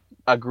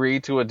 agree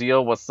to a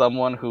deal with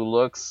someone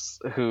who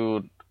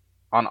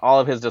on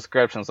all of his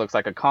descriptions looks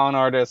like a con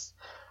artist,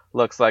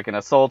 looks like an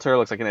assaulter,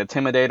 looks like an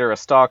intimidator, a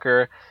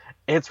stalker.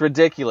 It's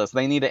ridiculous.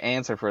 They need to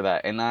answer for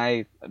that. And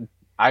I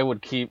would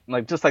keep,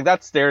 just like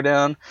that stare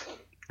down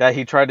that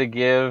he tried to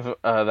give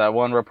that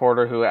one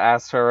reporter who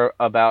asked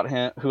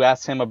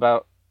him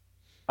about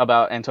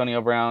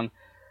Antonio Brown.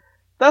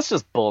 That's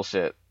just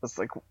bullshit. It's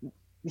like,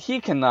 they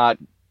cannot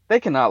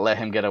let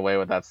him get away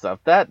with that stuff.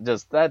 That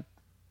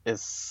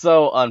is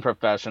so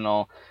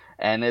unprofessional.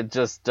 And it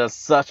just does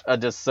such a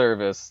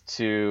disservice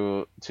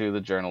to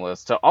the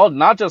journalists, to all,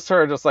 not just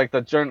her, just like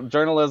the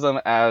journalism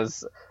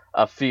as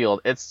a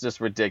field. It's just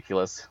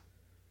ridiculous.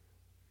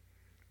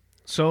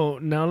 So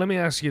now let me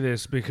ask you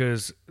this,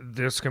 because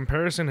this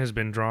comparison has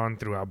been drawn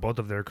throughout both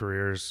of their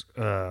careers,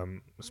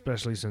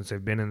 especially since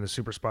they've been in the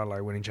super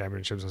spotlight, winning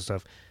championships and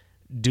stuff.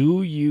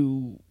 Would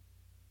you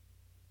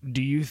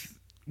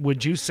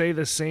say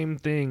the same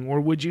thing,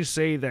 or would you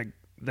say that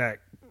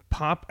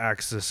Pop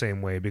acts the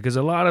same way? Because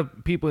a lot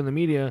of people in the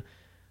media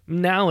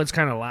now, it's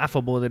kind of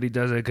laughable that he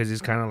does it because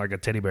he's kind of like a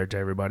teddy bear to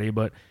everybody.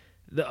 But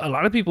a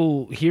lot of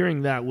people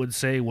hearing that would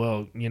say,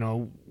 well,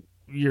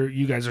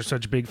 you guys are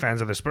such big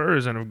fans of the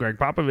Spurs and of Greg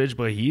Popovich,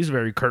 but he's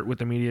very curt with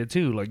the media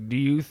too. Like, do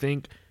you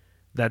think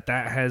that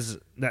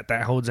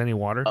holds any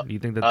water? Do you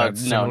think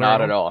that's no,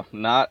 not at all.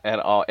 Not at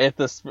all. If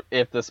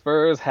the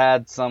Spurs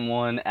had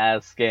someone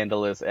as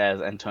scandalous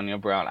as Antonio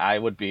Brown, I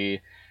would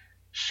be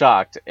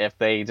shocked if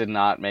they did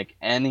not make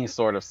any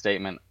sort of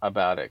statement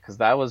about it, because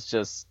that was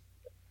just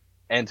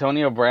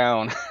Antonio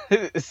Brown.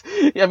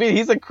 I mean,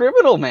 he's a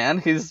criminal, man.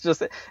 He's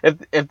just,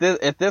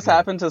 if this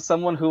happened to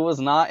someone who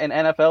was not an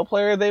NFL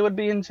player, they would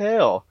be in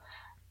jail.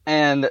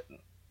 And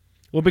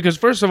because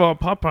first of all,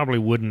 Pop probably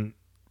wouldn't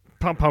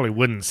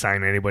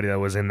sign anybody that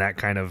was in that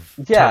kind of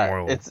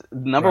turmoil. It's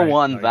number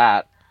one,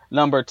 that.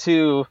 Number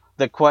two,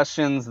 the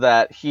questions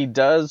that he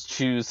does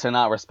choose to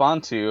not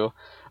respond to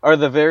are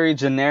the very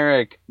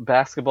generic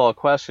basketball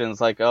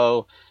questions, like,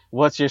 oh,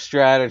 what's your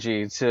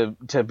strategy to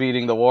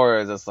beating the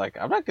Warriors? It's like,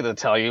 I'm not going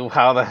to tell you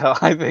how the hell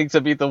I think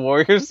to beat the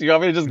Warriors. You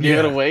want me to just give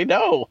it away?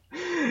 No.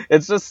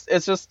 It's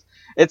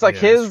like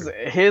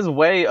his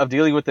way of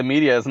dealing with the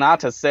media is not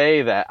to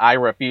say that I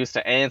refuse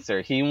to answer.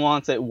 He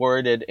wants it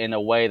worded in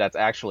a way that's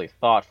actually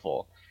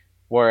thoughtful.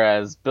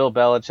 Whereas Bill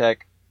Belichick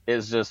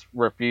is just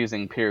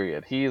refusing,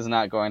 period. He is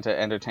not going to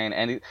entertain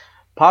any...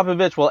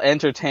 Popovich will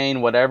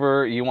entertain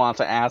whatever you want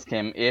to ask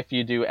him if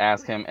you do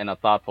ask him in a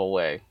thoughtful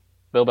way.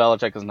 Bill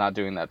Belichick is not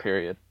doing that,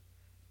 period.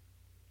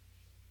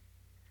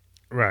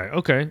 Right.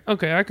 Okay,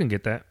 I can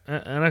get that.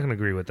 And I can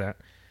agree with that.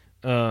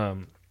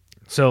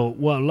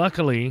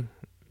 Luckily,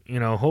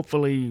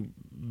 hopefully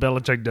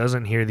Belichick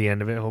doesn't hear the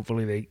end of it.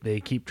 Hopefully they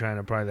keep trying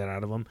to pry that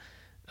out of him.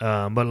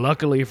 But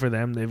luckily for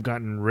them, they've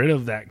gotten rid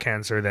of that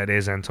cancer that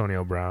is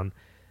Antonio Brown.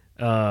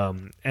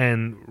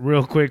 And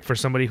real quick, for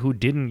somebody who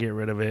didn't get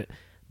rid of it,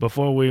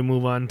 before we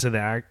move on to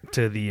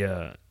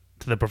the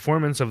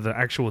performance of the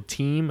actual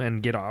team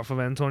and get off of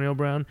Antonio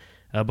Brown,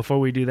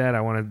 before we do that,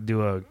 I want to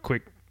do a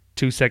quick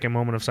 2-second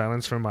moment of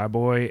silence for my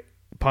boy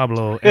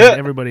Pablo and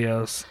everybody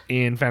else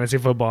in fantasy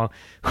football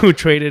who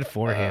traded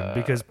for him,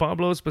 because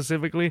Pablo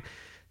specifically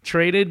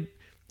traded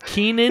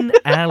Keenan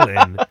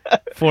Allen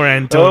for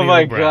Antonio Oh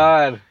my Brown.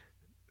 God.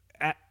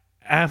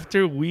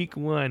 After week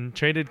 1,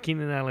 traded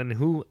Keenan Allen,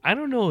 who I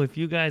don't know if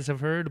you guys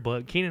have heard,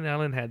 but Keenan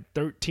Allen had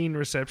 13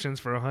 receptions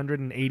for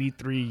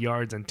 183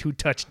 yards and 2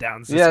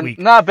 touchdowns this week.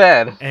 Not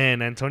bad.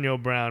 And Antonio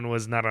Brown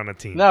was not on a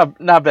team. No,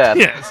 not bad.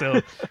 Yeah,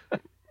 so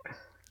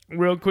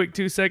real quick,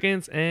 2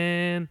 seconds,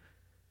 and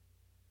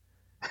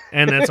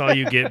that's all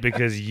you get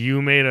because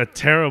you made a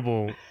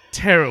terrible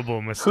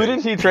mistake. Who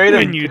did he trade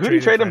him? Who did he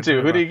trade him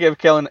to? Who did he give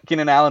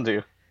Keenan Allen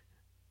to?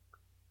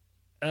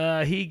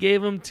 He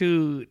gave him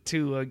to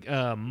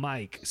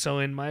Mike. So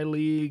in my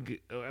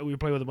league, we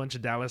play with a bunch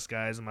of Dallas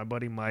guys, and my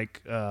buddy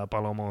Mike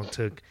Palomo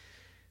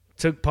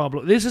took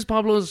Pablo. This is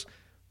Pablo's.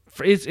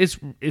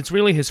 It's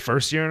really his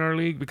first year in our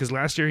league, because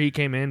last year he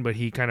came in, but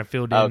he kind of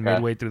filled in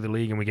midway through the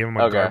league, and we gave him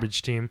a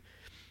garbage team.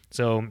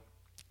 So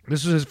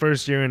this was his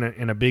first year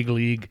in a big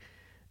league,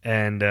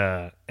 and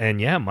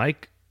yeah,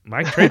 Mike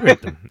trade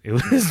raped him. It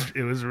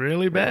was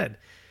really bad.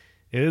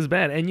 It was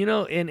bad, and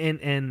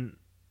and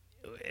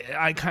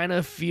I kind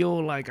of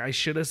feel like I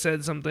should have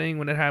said something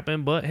when it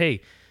happened, but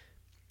hey,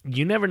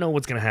 you never know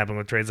what's going to happen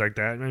with trades like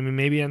that. I mean,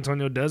 maybe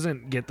Antonio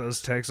doesn't get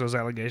those texts, those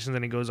allegations,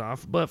 and he goes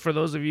off. But for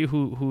those of you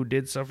who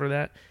did suffer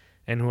that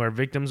and who are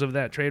victims of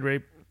that trade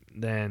rape,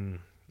 then,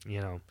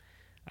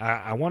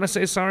 I want to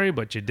say sorry,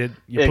 but you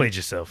played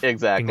yourself.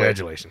 Exactly.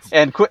 Congratulations.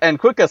 And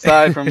quick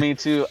aside from me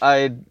too,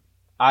 I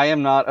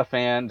am not a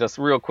fan, just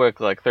real quick,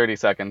 like 30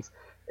 seconds,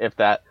 if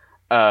that.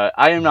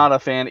 I am not a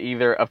fan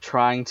either of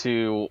trying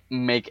to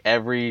make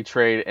every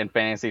trade in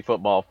fantasy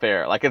football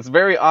fair. Like, it's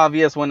very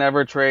obvious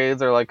whenever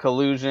trades are like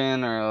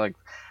collusion or like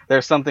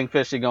there's something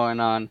fishy going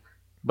on,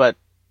 but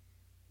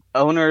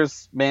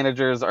owners,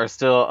 managers are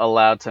still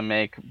allowed to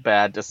make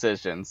bad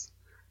decisions.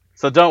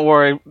 So don't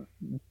worry,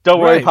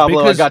 Pablo,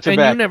 I got your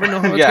back. And you never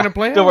know how it's going to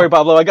play out. Don't worry,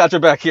 Pablo, I got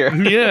your back here.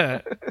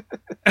 Yeah.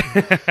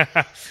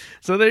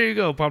 So there you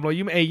go, Pablo.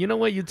 You know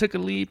what? You took a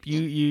leap.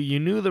 You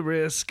knew the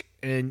risk,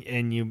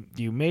 and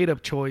you made a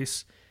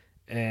choice,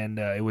 and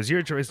it was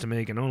your choice to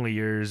make, and only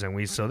yours.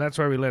 So that's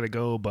why we let it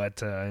go.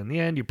 But in the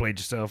end, you played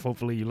yourself.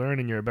 Hopefully, you learn,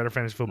 and you're a better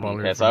fantasy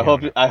footballer. Okay, so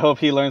I hope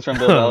he learns from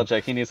Bill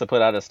Belichick. He needs to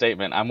put out a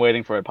statement. I'm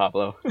waiting for it,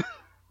 Pablo.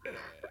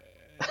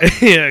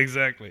 Yeah,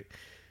 exactly.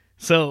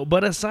 So,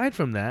 but aside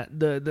from that,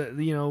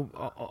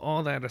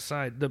 all that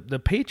aside, the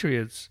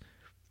Patriots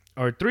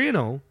are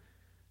 3-0.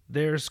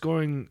 They're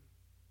scoring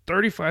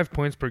 35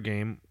 points per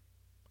game,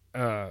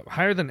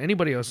 higher than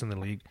anybody else in the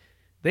league.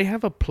 They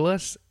have a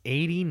plus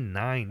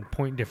 89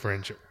 point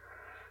differential.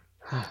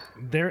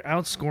 They're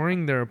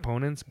outscoring their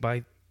opponents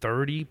by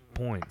 30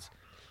 points.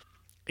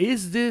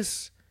 Is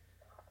this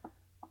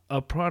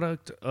a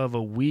product of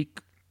a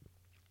weak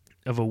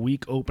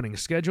opening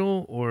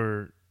schedule,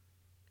 or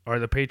are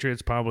the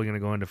Patriots probably going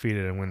to go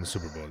undefeated and win the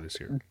Super Bowl this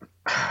year?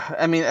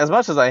 I mean, as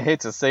much as I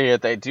hate to say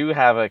it, they do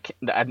have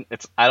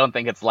I don't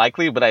think it's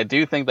likely, but I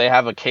do think they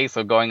have a case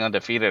of going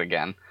undefeated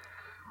again.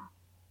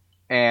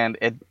 And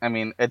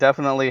it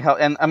definitely helps.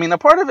 And I mean, a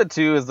part of it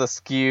too is the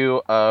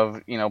skew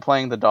of,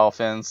 playing the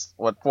Dolphins.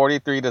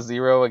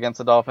 43-0 against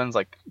the Dolphins?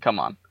 Like, come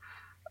on.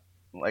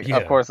 Like, yeah.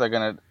 Of course they're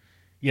going to.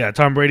 Yeah,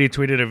 Tom Brady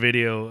tweeted a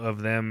video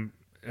of them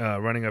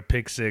running a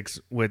pick six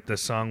with the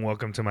song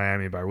 "Welcome to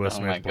Miami" by Will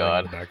Smith playing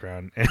in the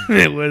background, and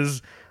it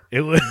was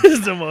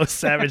the most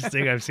savage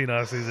thing I've seen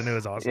all season. It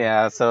was awesome.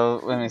 Yeah, so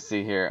let me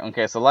see here.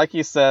 Okay, so like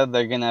you said,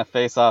 they're gonna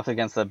face off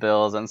against the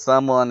Bills, and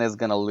someone is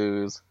gonna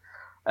lose,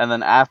 and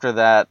then after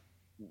that,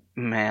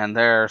 man,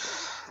 their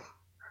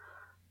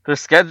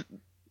schedule.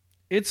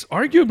 It's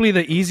arguably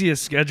the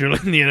easiest schedule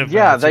in the NFL.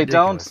 Yeah, they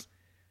don't.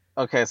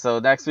 Okay, so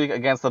next week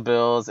against the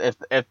Bills, if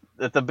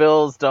the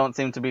Bills don't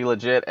seem to be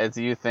legit as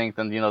you think,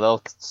 then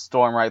they'll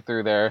storm right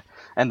through there.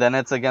 And then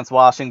it's against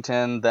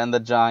Washington, then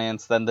the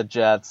Giants, then the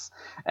Jets,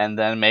 and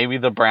then maybe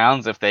the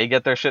Browns if they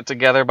get their shit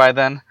together by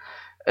then.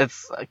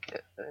 It's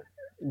like,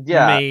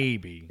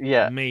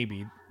 yeah,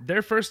 maybe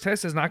their first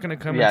test is not going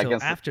to come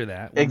until after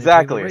that.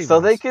 Exactly.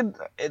 So they could.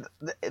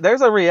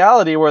 There's a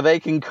reality where they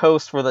can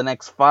coast for the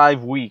next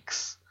 5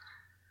 weeks.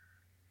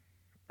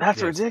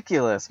 That's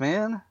ridiculous,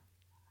 man.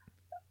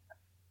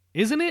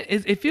 Isn't it?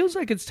 It feels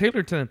like it's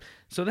tailored to them.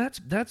 So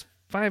that's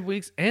 5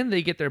 weeks, and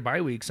they get their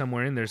bye week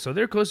somewhere in there. So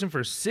they're coasting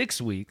for 6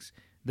 weeks.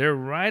 They're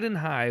riding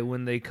high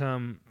when they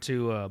come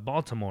to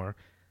Baltimore,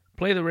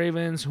 play the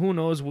Ravens. Who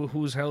knows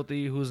who's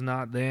healthy, who's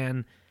not?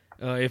 Then,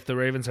 if the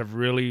Ravens have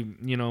really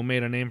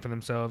made a name for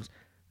themselves,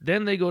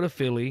 then they go to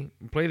Philly,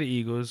 play the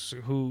Eagles,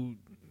 who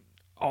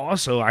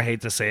also, I hate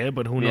to say it,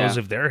 but who knows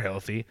if they're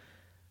healthy.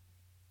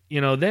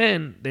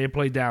 Then they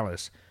play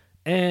Dallas,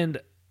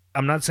 and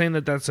I'm not saying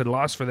that that's a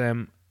loss for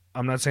them.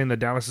 I'm not saying that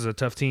Dallas is a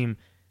tough team.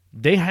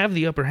 They have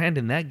the upper hand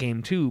in that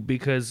game too,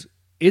 because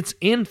it's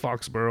in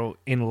Foxborough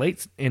in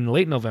late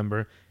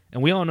November,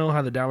 and we all know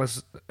how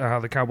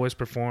the Cowboys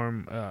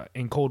perform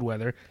in cold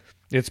weather.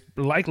 It's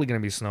likely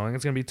going to be snowing.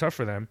 It's going to be tough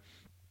for them.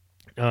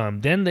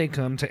 Then they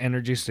come to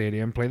Energy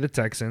Stadium, play the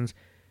Texans.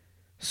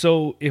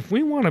 So if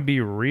we want to be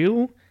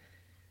real,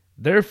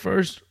 Their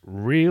first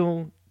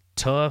real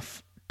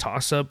tough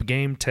toss-up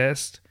game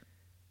test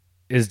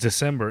is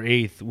December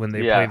 8th when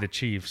they play the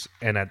Chiefs,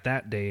 and at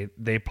that day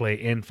they play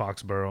in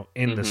Foxborough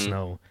in the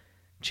snow.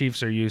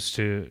 Chiefs are used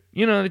to,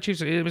 the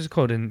Chiefs. It was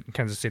cold in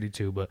Kansas City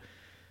too, but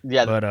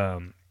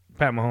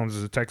Pat Mahomes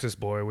is a Texas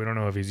boy. We don't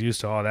know if he's used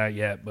to all that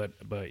yet, but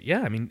yeah,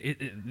 I mean,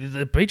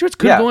 the Patriots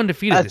could go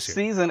undefeated this year. A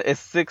season is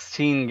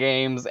 16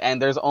 games,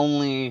 and there's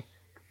only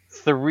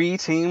 3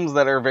 teams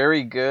that are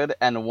very good,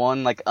 and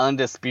one like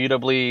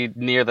undisputably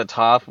near the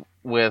top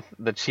with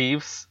the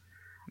Chiefs.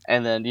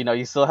 And then,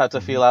 you still have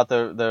to feel out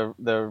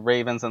the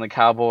Ravens and the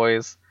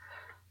Cowboys.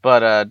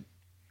 But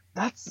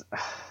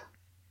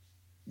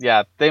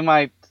they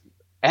might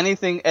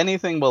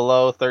anything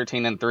below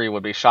 13-3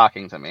 would be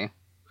shocking to me.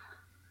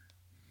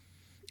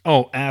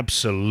 Oh,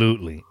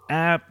 absolutely.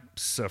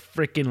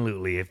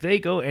 Abso-freaking-lutely. If they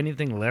go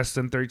anything less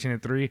than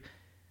 13-3,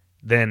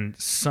 then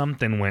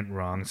something went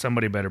wrong.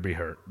 Somebody better be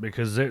hurt,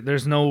 because there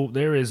is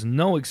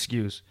no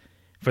excuse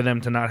for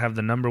them to not have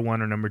the number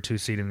 1 or number 2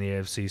 seed in the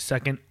AFC,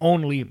 second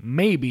only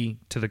maybe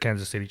to the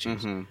Kansas City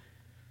Chiefs.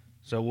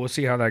 So we'll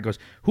see how that goes.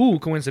 Who,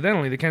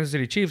 coincidentally, the Kansas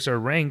City Chiefs are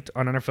ranked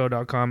on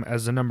NFL.com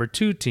as the number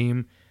 2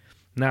 team.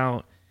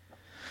 Now,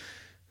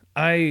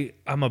 I'm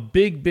a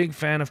big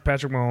fan of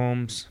Patrick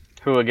Mahomes.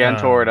 Who again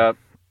tore it up.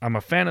 I'm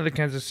a fan of the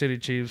Kansas City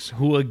Chiefs,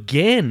 who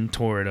again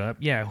tore it up.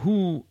 Yeah,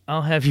 who,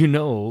 I'll have you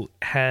know,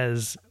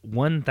 has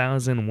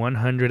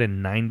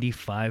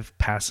 1,195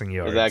 passing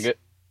yards. Is that good?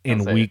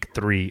 In week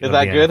 3 Is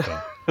that good?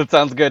 That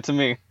sounds good to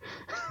me.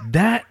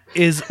 That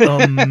is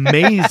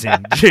amazing,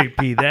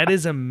 JP. That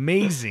is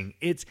amazing.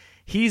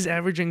 He's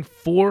averaging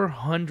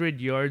 400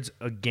 yards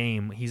a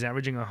game. He's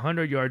averaging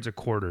 100 yards a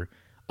quarter.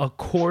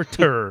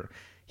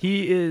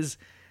 He's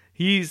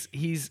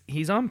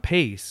on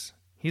pace.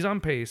 He's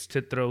on pace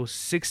to throw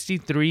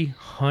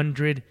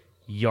 6,300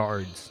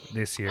 yards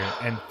this year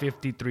and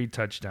 53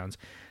 touchdowns.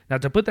 Now,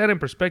 to put that in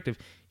perspective,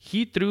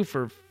 he threw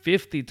for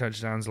 50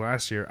 touchdowns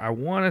last year. I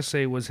want to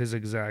say was his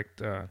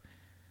exact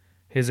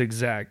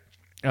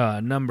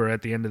number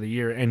at the end of the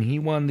year, and he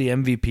won the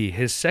MVP.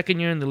 His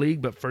second year in the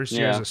league, but first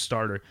year as a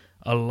starter.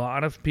 A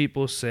lot of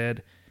people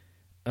said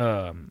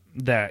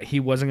that he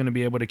wasn't going to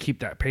be able to keep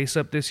that pace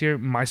up this year,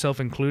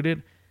 myself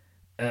included.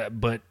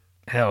 But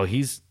hell,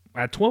 he's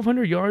at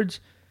 1,200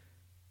 yards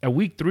at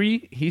week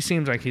 3. He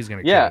seems like he's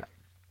going to kill it.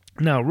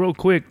 Now, real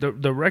quick,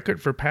 the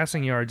record for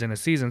passing yards in a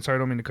season, sorry, I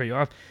don't mean to cut you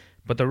off,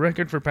 but the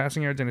record for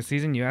passing yards in a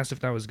season, you asked if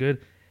that was good,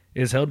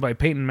 is held by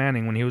Peyton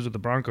Manning when he was with the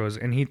Broncos,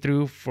 and he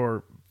threw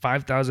for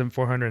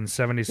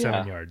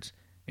 5,477 yards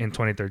in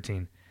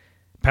 2013.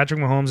 Patrick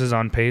Mahomes is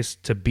on pace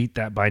to beat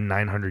that by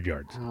 900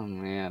 yards. Oh,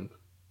 man.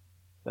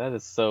 That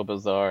is so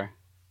bizarre.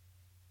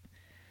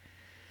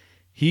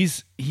 I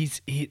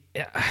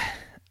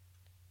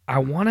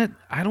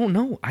don't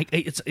know.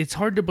 It's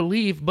hard to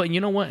believe, but you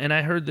know what? And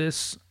I heard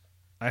this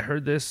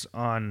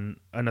on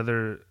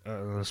another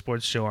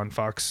sports show on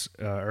Fox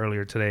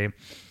earlier today,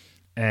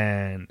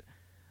 and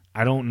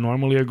I don't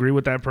normally agree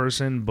with that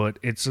person, but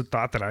it's a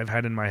thought that I've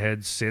had in my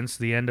head since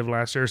the end of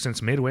last year,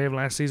 since midway of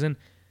last season.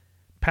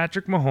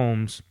 Patrick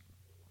Mahomes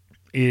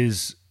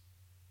is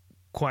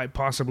quite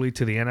possibly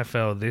to the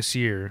NFL this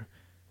year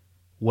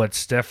what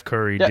Steph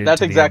Curry did. That's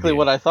to exactly the NBA.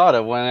 what I thought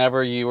of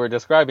whenever you were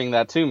describing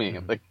that to me.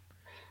 Like,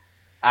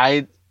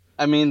 I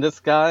mean, this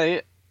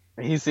guy,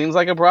 he seems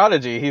like a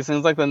prodigy. He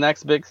seems like the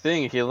next big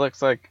thing. He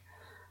looks like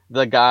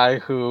the guy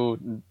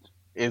who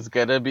is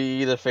gonna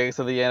be the face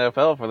of the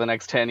NFL for the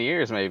next 10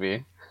 years,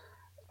 maybe.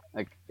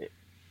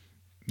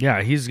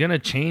 Yeah, he's gonna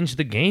change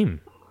the game.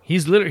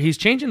 He's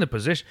changing the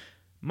position.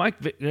 Mike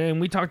Vick,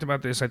 and we talked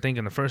about this, I think,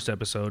 in the first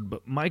episode.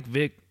 But Mike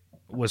Vick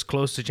was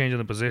close to changing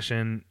the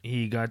position.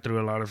 He went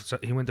through a lot of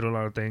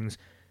things.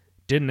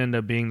 Didn't end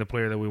up being the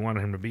player that we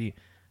wanted him to be.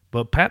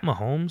 But Pat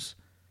Mahomes,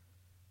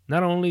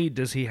 not only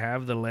does he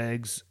have the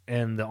legs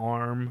and the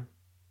arm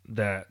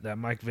that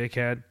Mike Vick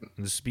had,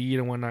 the speed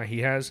and whatnot, he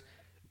has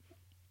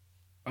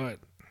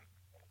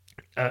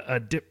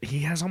he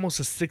has almost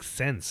a sixth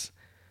sense.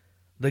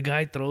 The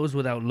guy throws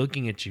without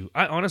looking at you.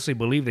 I honestly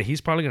believe that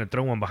he's probably going to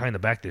throw one behind the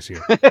back this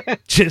year,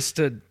 just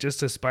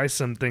to spice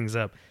some things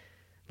up.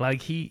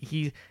 Like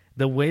he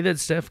the way that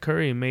Steph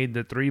Curry made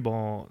the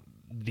 3-ball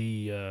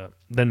the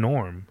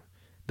norm,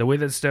 the way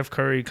that Steph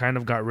Curry kind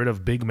of got rid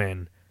of big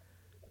men,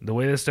 the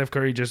way that Steph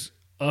Curry just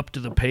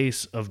upped the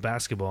pace of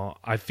basketball,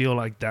 I feel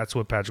like that's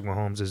what Patrick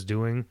Mahomes is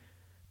doing,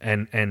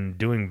 and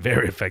doing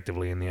very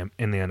effectively in the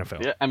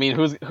NFL. Yeah, I mean,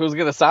 who's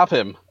gonna stop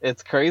him?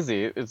 It's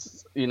crazy.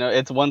 It's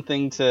it's one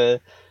thing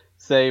to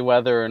say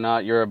whether or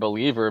not you're a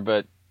believer,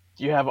 but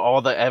you have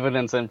all the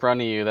evidence in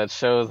front of you that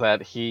shows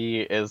that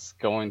he is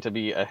going to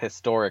be a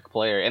historic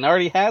player, and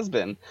already has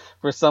been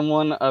for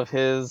someone of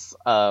his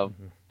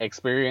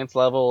experience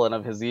level and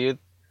of his youth.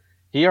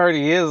 He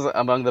already is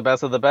among the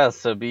best of the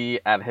best to be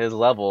at his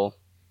level,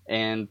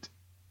 and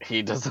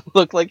he doesn't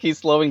look like he's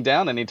slowing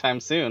down anytime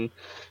soon.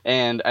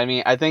 And I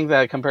mean, I think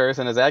that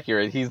comparison is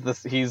accurate.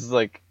 He's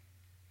like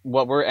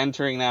what we're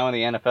entering now in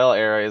the NFL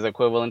era is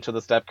equivalent to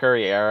the Steph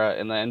Curry era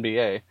in the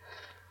NBA,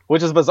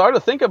 which is bizarre to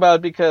think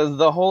about because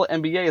the whole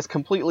NBA is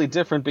completely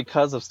different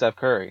because of Steph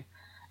Curry.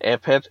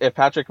 If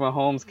Patrick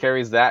Mahomes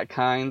carries that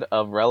kind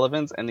of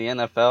relevance in the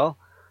NFL,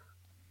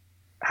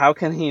 how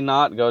can he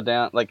not go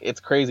down? Like, it's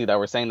crazy that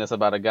we're saying this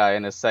about a guy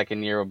in his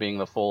second year of being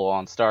the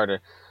full-on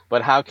starter,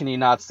 but how can you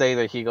not say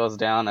that he goes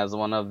down as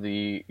one of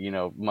the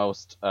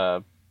most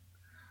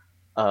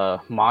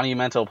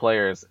monumental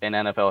players in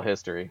NFL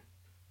history?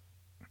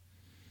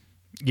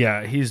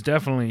 Yeah, he's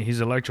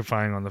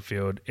electrifying on the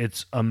field.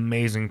 It's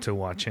amazing to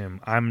watch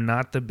him. I'm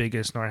not the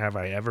biggest, nor have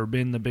I ever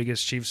been the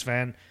biggest Chiefs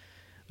fan.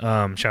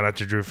 Shout out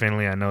to Drew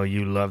Finley. I know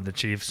you love the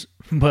Chiefs,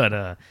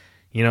 but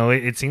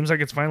it seems like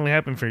it's finally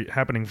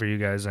happening for you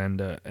guys.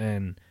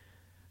 And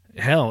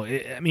hell,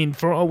 I mean,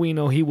 for all we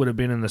know, he would have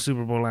been in the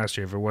Super Bowl last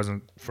year if it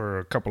wasn't for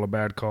a couple of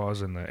bad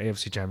calls in the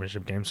AFC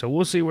Championship game. So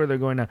we'll see where they're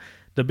going now.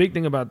 The big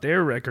thing about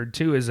their record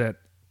too is that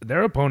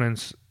their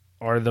opponents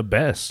are the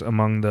best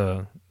among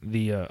the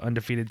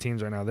undefeated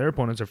teams right now. Their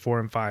opponents are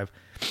 4-5.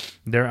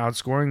 They're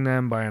outscoring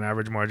them by an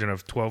average margin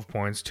of 12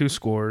 points, 2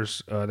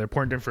 scores. Their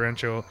point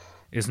differential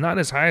is not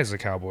as high as the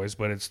Cowboys,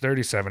 but it's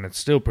 37. It's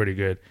still pretty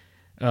good.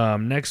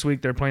 Next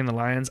week they're playing the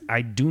Lions.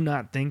 I do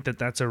not think that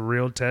that's a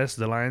real test.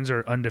 The Lions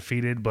are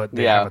undefeated, but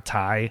they have a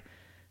tie.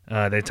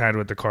 They tied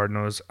with the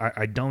Cardinals.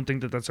 I don't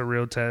think that that's a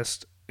real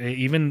test.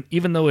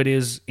 Even though it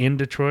is in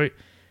Detroit,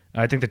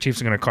 I think the Chiefs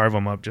are going to carve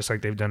them up just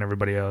like they've done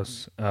everybody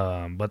else.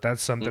 But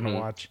that's something to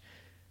watch.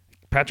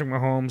 Patrick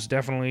Mahomes,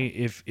 definitely,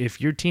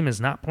 if your team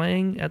is not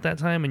playing at that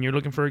time and you're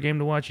looking for a game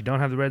to watch, you don't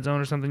have the red zone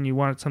or something, you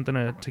want something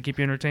to keep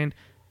you entertained,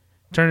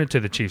 turn it to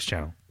the Chiefs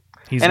channel.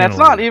 And it's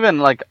not even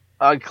like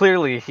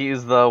clearly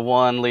he's the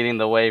one leading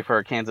the way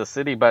for Kansas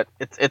City, but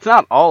it's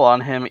not all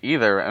on him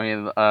either.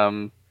 I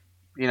mean,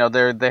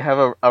 they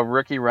have a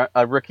rookie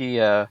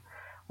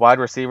wide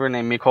receiver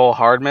named Mecole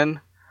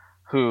Hardman,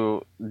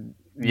 who's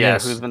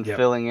been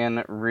filling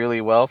in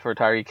really well for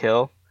Tyreek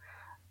Hill,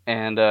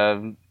 and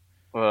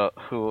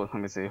let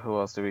me see, who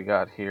else do we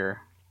got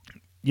here?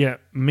 Yeah,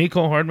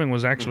 Mecole Hardman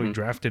was actually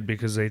drafted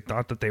because they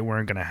thought that they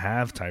weren't going to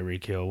have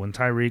Tyreek Hill. When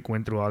Tyreek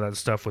went through all that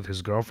stuff with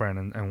his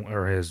girlfriend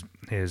or his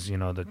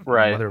the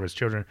mother of his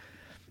children,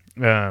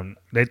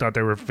 they thought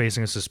they were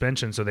facing a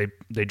suspension, so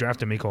they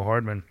drafted Mecole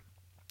Hardman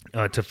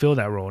to fill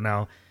that role.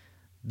 Now,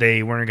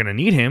 they weren't going to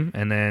need him,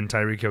 and then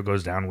Tyreek Hill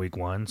goes down week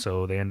 1,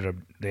 so they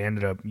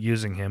ended up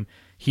using him.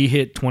 He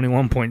hit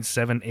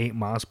 21.78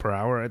 miles per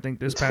hour, I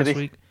think, this past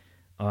week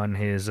on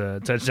his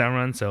touchdown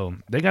run, so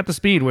they got the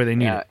speed where they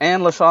need it.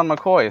 And LaShawn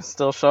McCoy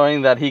still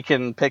showing that he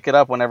can pick it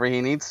up whenever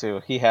he needs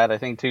to. He had, I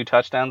think, 2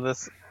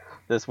 touchdowns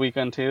this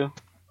weekend too.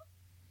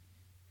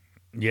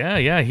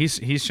 Yeah,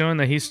 he's showing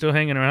that he's still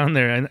hanging around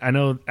there. And I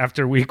know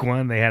after week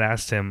 1 they had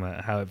asked him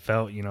how it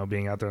felt,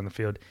 being out there on the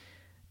field,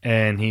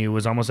 and he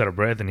was almost out of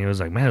breath, and he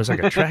was like, "Man, it was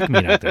like a track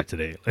meet out there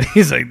today."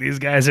 He's like, "These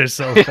guys are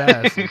so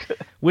fast,"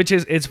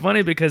 it's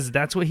funny because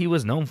that's what he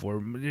was known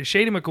for.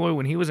 Shady McCoy,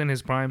 when he was in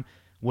his prime,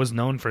 was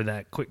known for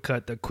that quick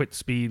cut, the quick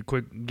speed,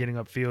 quick getting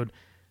upfield.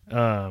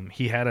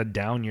 He had a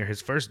down year,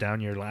 his first down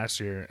year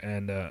last year,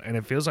 and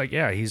it feels like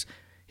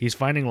he's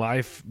finding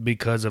life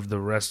because of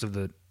the rest of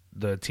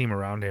the team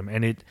around him.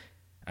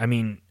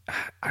 And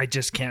I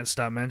just can't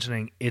stop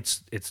mentioning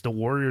it's the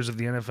Warriors of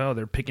the NFL.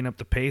 They're picking up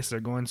the pace.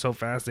 They're going so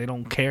fast. They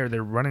don't care.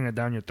 They're running it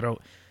down your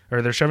throat,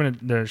 or they're shoving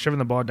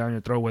the ball down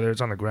your throat, whether it's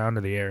on the ground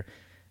or the air.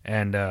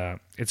 And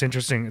it's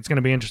interesting. It's going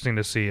to be interesting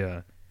to see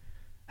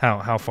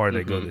how far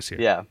they go this year.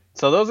 Yeah.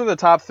 So those are the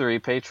top 3: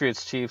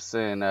 Patriots, Chiefs,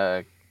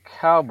 and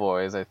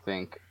Cowboys. I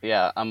think.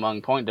 Yeah,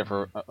 among points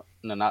per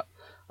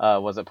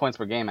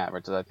game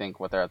averages? I think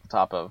what they're at the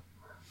top of,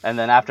 and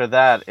then after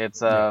that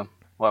it's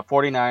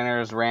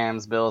 49ers,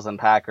 Rams, Bills, and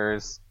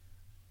Packers.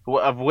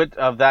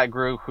 Of that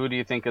group, who do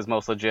you think is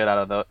most legit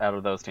out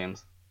of those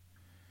teams?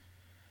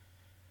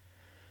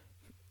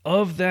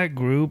 Of that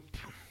group,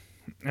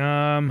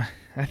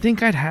 I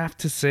think I'd have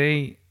to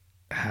say,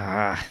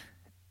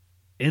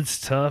 it's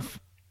tough,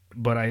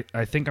 but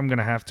I think I'm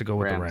gonna have to go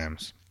with the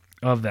Rams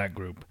of that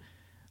group.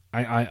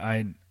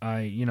 I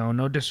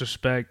no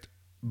disrespect,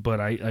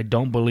 but I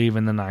don't believe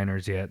in the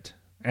Niners yet.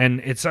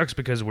 And it sucks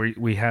because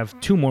we have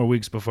 2 more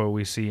weeks before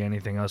we see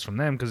anything else from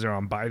them because they're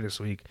on bye this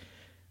week.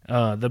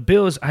 The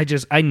Bills,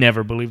 I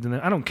never believed in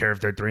them. I don't care if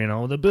they're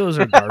 3-0. The Bills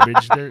are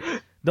garbage.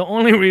 The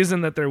only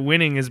reason that they're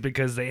winning is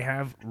because they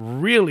have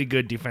really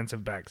good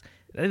defensive backs.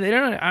 I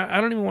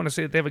don't even want to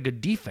say that they have a good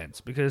defense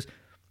because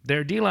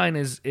their D-line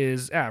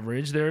is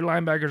average. Their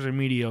linebackers are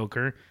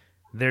mediocre.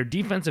 Their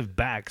defensive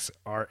backs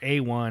are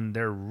A1.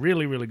 They're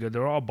really, really good.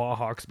 They're all ball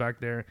hawks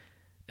back there.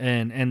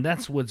 And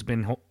that's what's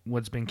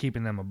been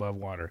keeping them above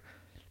water.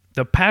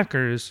 The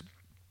Packers,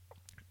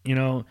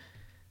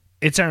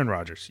 it's Aaron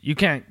Rodgers. You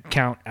can't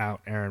count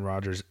out Aaron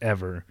Rodgers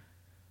ever,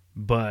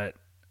 but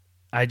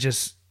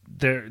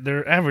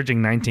they're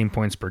averaging 19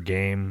 points per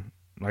game.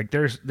 Like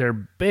they're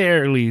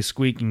barely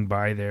squeaking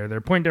by there.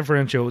 Their point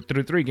differential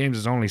through 3 games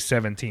is only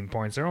 17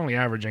 points. They only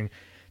have an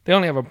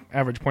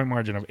average point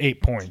margin of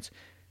 8 points.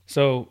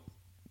 So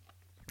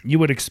you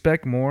would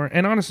expect more.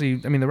 And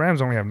honestly, I mean, the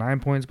Rams only have 9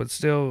 points, but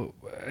still,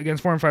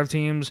 against 4 and 5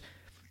 teams,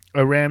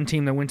 a Ram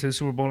team that went to the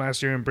Super Bowl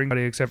last year and bring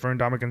anybody except for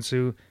Ndamukong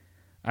Suh.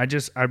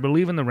 I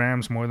believe in the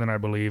Rams more than I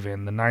believe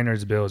in the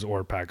Niners, Bills,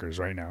 or Packers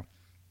right now.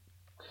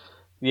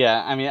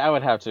 Yeah, I mean, I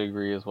would have to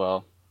agree as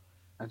well.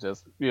 I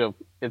just,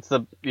 it's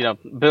the,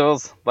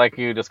 Bills, like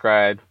you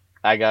described.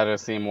 I got to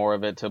see more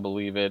of it to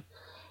believe it.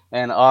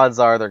 And odds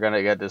are they're going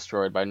to get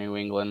destroyed by New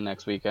England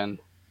next weekend.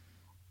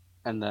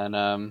 And then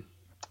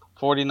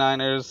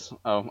 49ers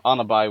on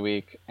a bye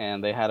week,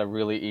 and they had a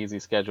really easy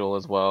schedule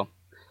as well.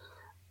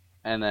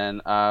 And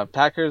then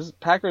Packers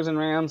and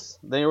Rams,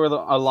 they were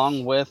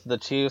along with the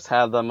Chiefs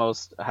had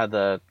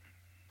the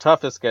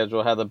toughest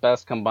schedule, had the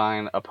best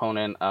combined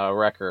opponent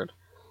record.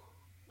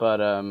 But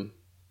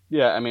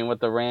yeah, I mean with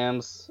the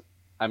Rams,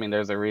 I mean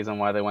there's a reason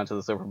why they went to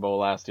the Super Bowl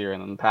last year,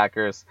 and then the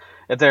Packers,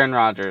 it's Aaron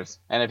Rodgers,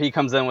 and if he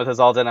comes in with his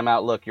all denim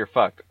outlook, you're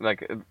fucked.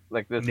 Like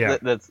this, Yeah.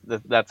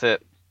 that's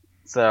it.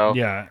 So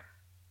Yeah,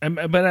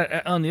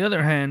 but on the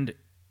other hand,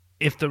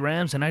 if the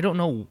Rams, and I don't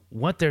know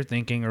what they're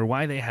thinking or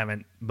why they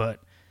haven't, but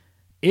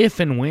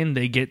if and when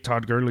they get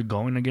Todd Gurley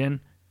going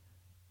again,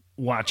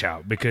 watch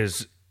out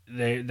because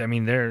they're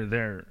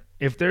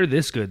if they're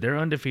this good, they're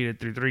undefeated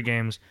through 3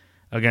 games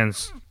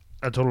against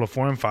a total of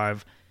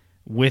 4-5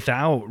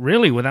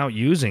 without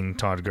using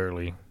Todd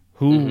Gurley,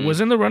 who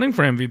was in the running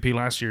for MVP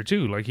last year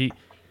too. Like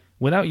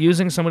without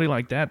using somebody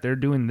like that, they're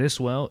doing this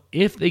well.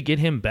 If they get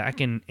him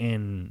back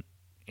in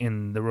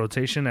the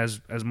rotation as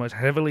much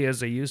heavily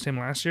as they used him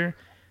last year,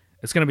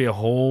 it's going to be a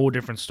whole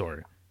different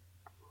story.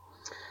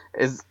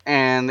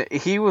 And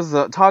he was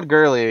Todd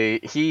Gurley.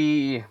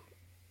 He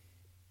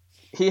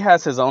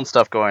has his own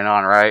stuff going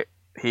on, right?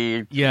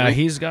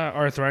 He's got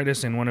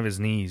arthritis in one of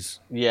his knees.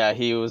 Yeah,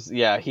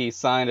 he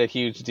signed a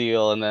huge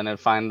deal, and then it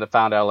found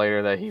out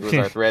later that he was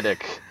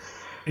arthritic.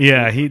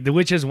 Yeah,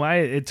 which is why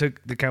it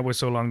took the Cowboys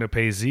so long to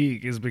pay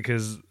Zeke, is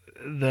because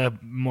the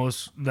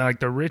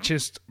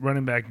richest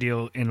running back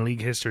deal in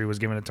league history was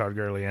given to Todd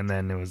Gurley, and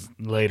then it was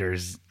later,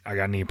 I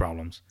got knee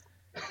problems.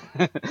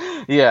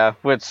 Yeah,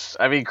 which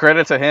I mean,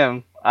 credit to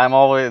him. I'm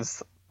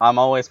always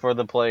for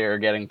the player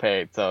getting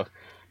paid. So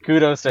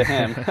kudos to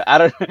him.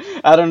 I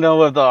don't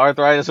know if the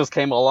arthritis just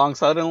came along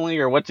suddenly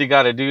or what you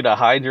got to do to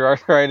hide your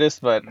arthritis,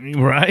 but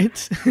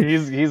right,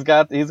 he's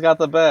got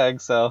the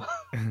bag. So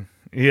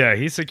yeah,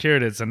 he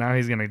secured it. So now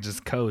he's gonna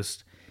just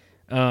coast.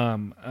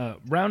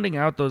 Rounding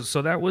out those,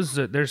 so that was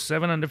there's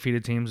 7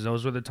 undefeated teams.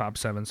 Those were the top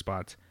 7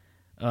 spots.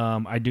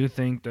 I do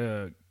think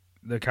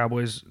the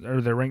Cowboys,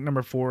 they're ranked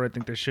number 4. I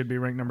think they should be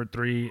ranked number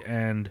 3,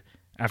 and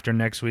after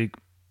next week,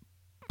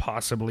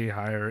 possibly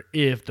higher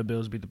if the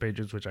Bills beat the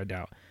Patriots, which I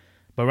doubt.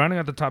 But rounding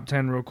out the top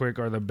 10 real quick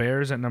are the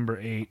Bears at number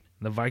 8,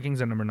 the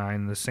Vikings at number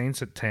 9, the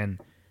Saints at 10.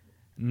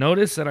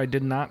 Notice that I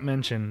did not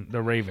mention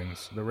the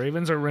Ravens. The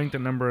Ravens are ranked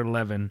at number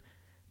 11.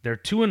 They're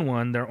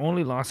 2-1. Their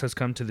only loss has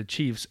come to the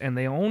Chiefs, and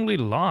they only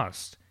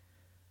lost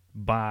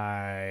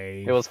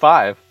by... It was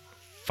 5.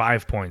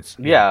 5 points.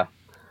 Yeah.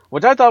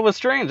 Which I thought was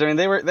strange. I mean,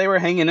 they were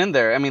hanging in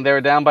there. I mean, they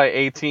were down by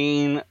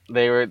 18.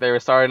 They were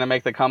starting to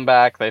make the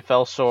comeback. They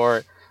fell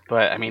short.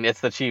 But, I mean, it's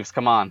the Chiefs.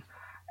 Come on.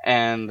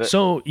 And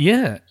so,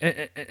 yeah,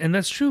 and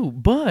that's true.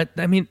 But,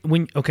 I mean,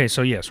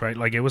 so yes, right?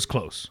 Like, it was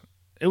close.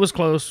 It was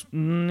close.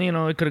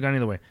 It could have gone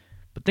either way.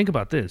 But think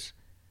about this.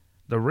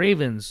 The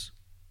Ravens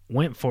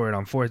went for it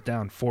on 4th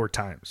down 4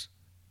 times.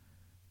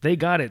 They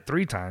got it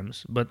 3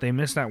 times, but they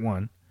missed that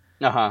one.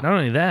 Uh-huh. Not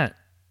only that,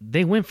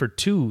 they went for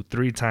 2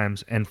 3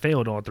 times and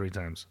failed all 3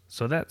 times.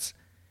 So that's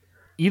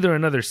either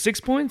another 6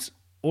 points,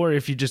 or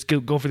if you just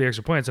go for the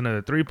extra points,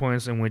 another 3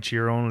 points in which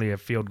you're only a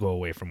field goal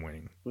away from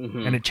winning.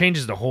 Mm-hmm. And it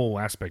changes the whole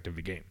aspect of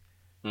the game.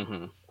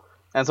 Mm-hmm.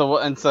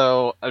 And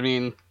so, I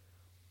mean,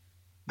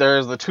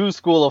 there's the 2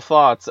 school of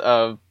thoughts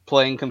of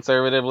playing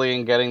conservatively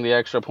and getting the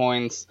extra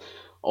points,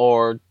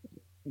 or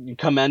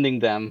commending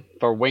them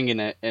for winging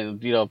it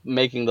and,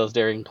 making those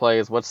daring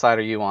plays. What side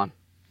are you on?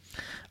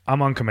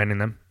 I'm on commending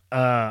them.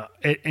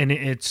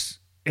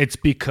 It's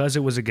because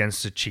it was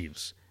against the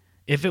Chiefs.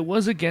 If it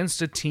was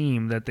against a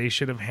team that they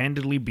should have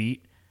handily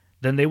beat,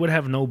 then they would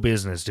have no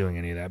business doing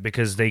any of that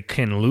because they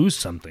can lose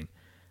something.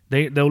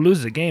 They'll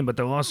lose the game, but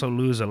they'll also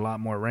lose a lot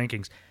more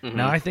rankings. Mm-hmm.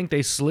 Now, I think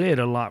they slid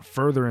a lot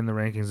further in the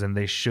rankings than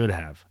they should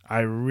have. I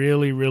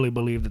really, really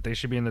believe that they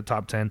should be in the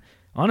top 10.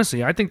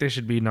 Honestly, I think they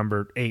should be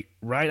number 8,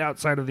 right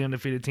outside of the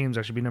undefeated teams.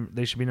 They should be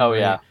number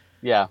 8.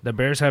 Yeah. The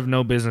Bears have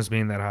no business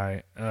being that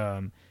high.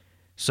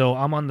 So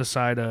I'm on the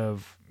side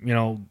of,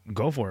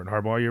 go for it,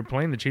 Harbaugh. You're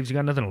playing the Chiefs. You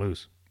got nothing to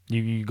lose.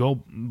 You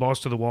go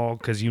balls to the wall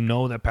because you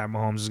know that Pat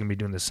Mahomes is going to be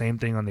doing the same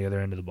thing on the other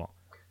end of the ball.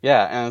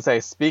 Yeah,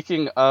 and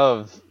speaking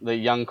of the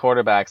young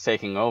quarterbacks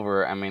taking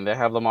over, I mean, they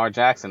have Lamar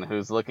Jackson,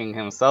 who's looking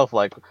himself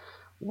like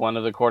one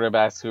of the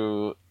quarterbacks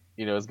who,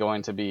 is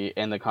going to be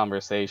in the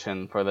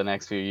conversation for the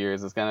next few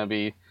years. It's going to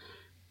be,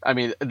 I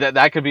mean,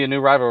 that could be a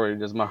new rivalry,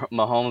 just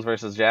Mahomes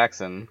versus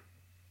Jackson.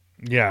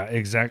 Yeah,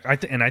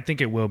 exactly. And I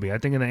think it will be. I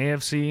think in the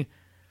AFC,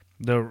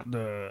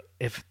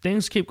 if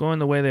things keep going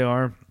the way they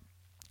are,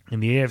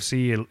 in the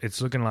AFC,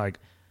 it's looking like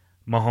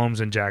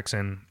Mahomes and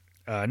Jackson.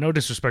 No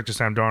disrespect to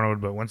Sam Darnold,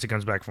 but once he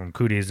comes back from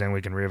cooties, then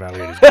we can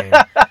reevaluate his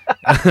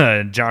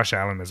game. Josh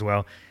Allen as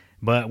well.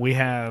 But we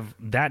have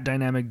that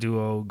dynamic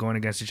duo going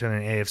against each other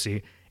in the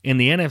AFC. In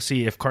the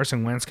NFC, if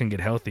Carson Wentz can get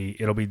healthy,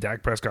 it'll be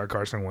Dak Prescott,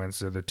 Carson Wentz.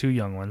 They're the two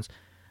young ones.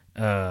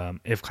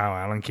 If Kyle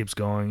Allen keeps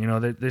going,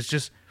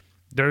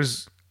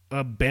 there's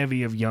a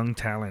bevy of young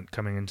talent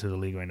coming into the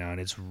league right now, and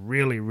it's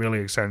really, really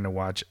exciting to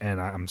watch. And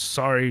I'm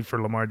sorry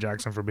for Lamar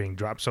Jackson for being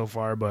dropped so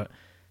far, but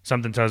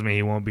something tells me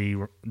he won't be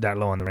that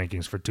low on the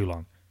rankings for too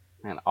long.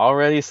 And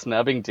already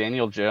snubbing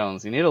Daniel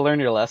Jones. You need to learn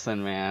your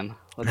lesson, man.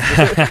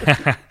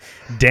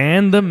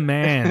 Dan the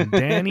man,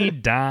 Danny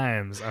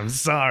Dimes. I'm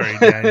sorry,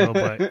 Daniel,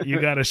 but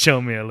you got to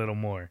show me a little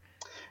more.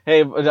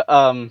 Hey,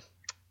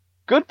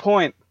 good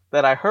point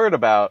that I heard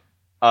about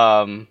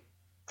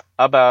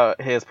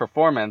his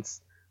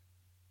performance.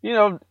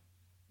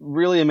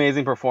 Really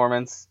amazing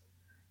performance.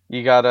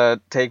 You gotta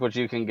take what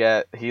you can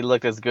get. He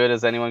looked as good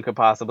as anyone could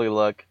possibly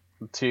look.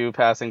 2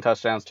 passing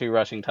touchdowns, 2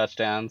 rushing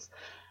touchdowns.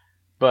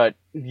 But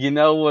you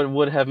know what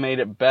would have made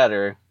it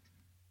better?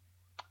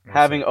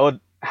 Having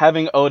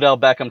Odell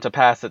Beckham to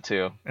pass it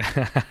to.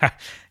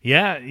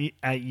 Yeah,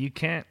 you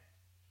can't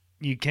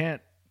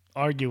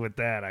argue with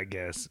that, I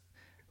guess.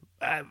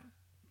 I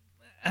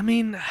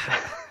mean,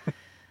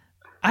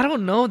 I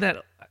don't know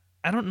that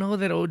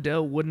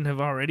Odell wouldn't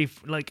have already,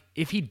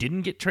 if he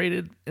didn't get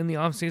traded in the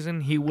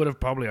offseason, he would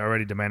have probably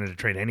already demanded a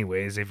trade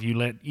anyways if you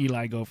let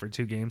Eli go for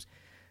 2 games.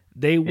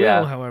 They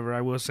will, however,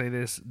 I will say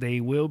this, they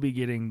will be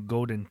getting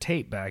Golden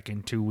Tate back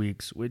in 2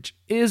 weeks, which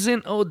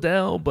isn't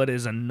Odell, but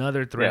is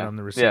another threat on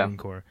the receiving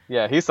core.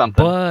 Yeah, he's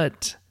something.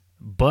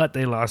 But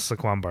they lost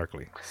Saquon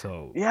Barkley.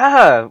 So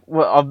yeah,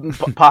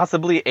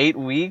 possibly 8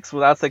 weeks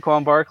without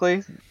Saquon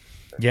Barkley.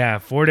 Yeah,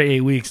 4 to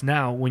 8 weeks.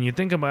 Now, when you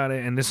think about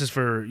it, and this is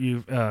for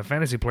you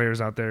fantasy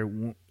players out there,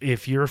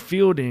 if you're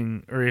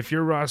fielding or if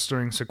you're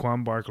rostering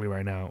Saquon Barkley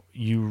right now,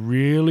 you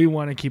really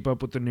want to keep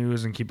up with the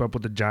news and keep up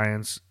with the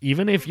Giants.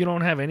 Even if you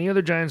don't have any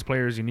other Giants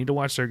players, you need to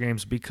watch their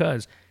games,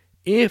 because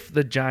if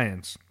the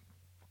Giants,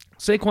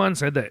 Saquon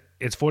said that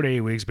it's 4 to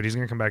 8 weeks, but he's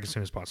going to come back as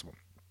soon as possible.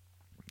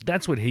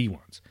 That's what he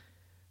wants.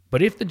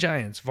 But if the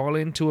Giants fall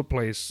into a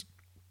place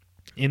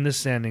in the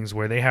standings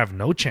where they have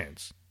no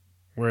chance,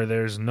 where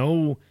there's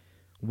no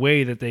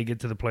way that they get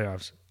to the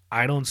playoffs,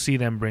 I don't see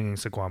them bringing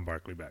Saquon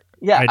Barkley back.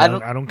 Yeah,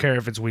 I don't care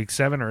if it's week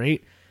 7 or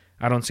 8.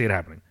 I don't see it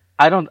happening.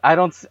 I don't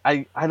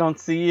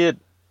see it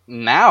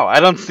now.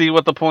 I don't see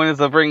what the point is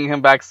of bringing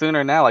him back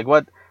sooner now.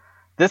 What?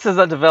 This is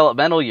a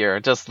developmental year.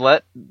 Just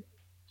let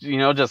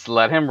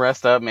him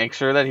rest up. Make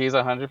sure that he's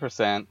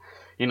 100%.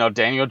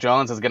 Daniel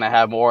Jones is going to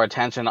have more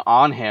attention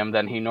on him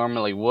than he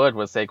normally would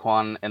with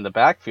Saquon in the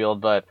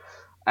backfield, but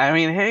I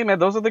mean, hey man,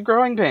 those are the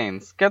growing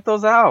pains. Get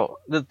those out.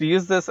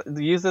 Use this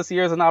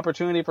year as an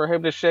opportunity for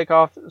him to shake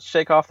off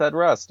that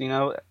rust.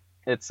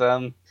 It's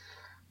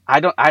I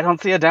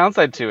don't see a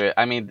downside to it.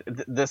 I mean,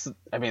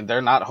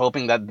 they're not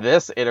hoping that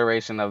this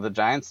iteration of the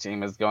Giants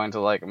team is going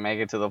to make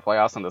it to the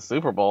playoffs and the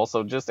Super Bowl.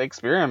 So just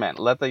experiment.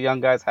 Let the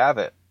young guys have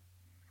it.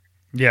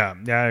 Yeah,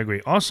 I agree.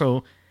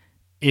 Also,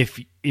 if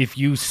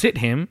you sit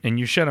him and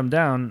you shut him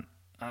down,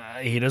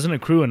 he doesn't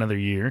accrue another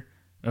year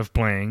of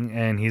playing,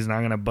 and he's not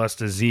going to bust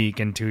a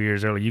Zeke in 2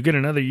 years early. You get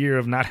another year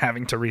of not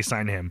having to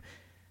re-sign him,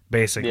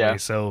 basically. Yeah.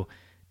 So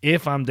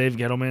if I'm Dave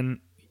Gettleman,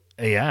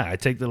 I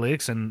take the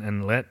licks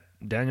and let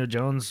Daniel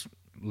Jones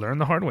learn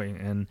the hard way.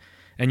 And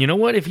you know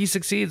what? If he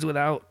succeeds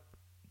without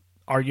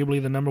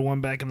arguably the number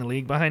 1 back in the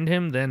league behind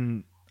him,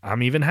 then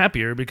I'm even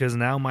happier, because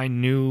now my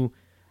new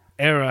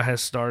era has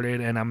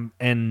started,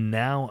 and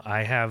now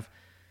I have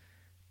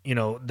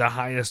the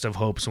highest of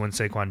hopes when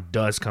Saquon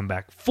does come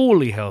back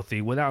fully healthy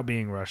without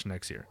being rushed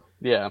next year.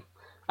 Yeah.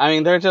 I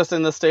mean, they're just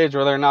in the stage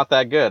where they're not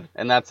that good,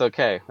 and that's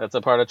okay. That's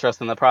a part of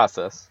trusting the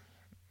process.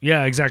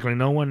 Yeah, exactly.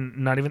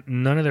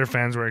 None of their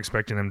fans were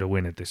expecting them to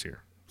win it this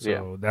year.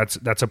 So that's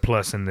a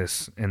plus in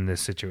this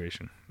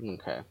situation.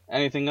 Okay.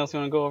 Anything else you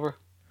want to go over?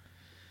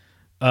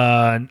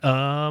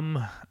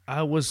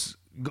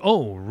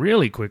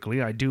 Really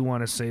quickly, I do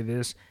want to say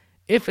this.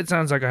 If it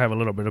sounds like I have a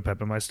little bit of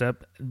pep in my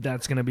step,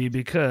 that's going to be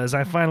because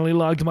I finally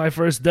logged my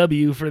first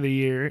W for the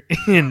year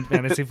in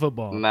fantasy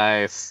football.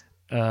 Nice.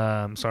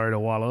 Sorry to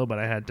Wallow, but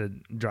I had to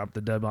drop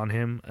the dub on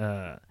him.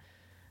 I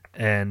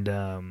did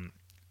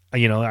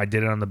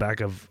it on the back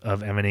of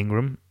Evan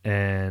Ingram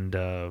and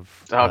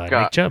of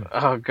Nick Chubb.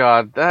 Oh,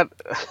 God. That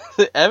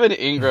Evan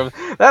Ingram,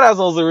 that is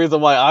also the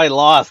reason why I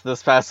lost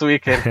this past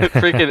weekend.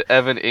 Freaking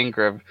Evan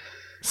Ingram.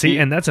 See,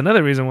 and that's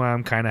another reason why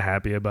I'm kind of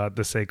happy about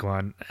the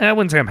Saquon. I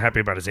wouldn't say I'm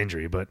happy about his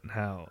injury, but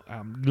how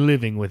I'm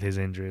living with his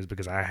injury is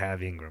because I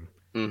have Ingram.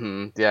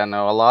 Mm-hmm. Yeah,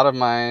 no, a lot of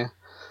my...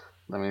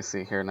 Let me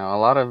see here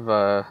now.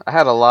 I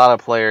had a lot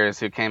of players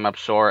who came up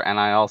short, and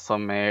I also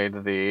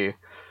made the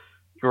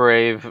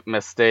grave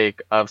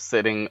mistake of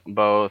sitting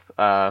both,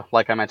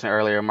 like I mentioned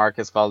earlier,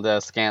 Marcus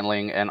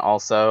Valdez-Scantling and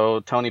also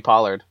Tony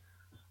Pollard.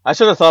 I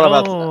should have thought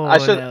about I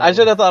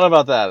should have thought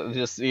about that.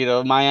 Just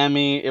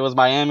Miami. It was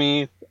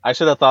Miami. I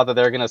should have thought that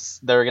they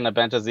were gonna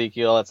bench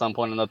Ezekiel at some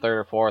point in the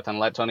 3rd or 4th and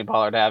let Tony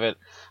Pollard have it.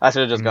 I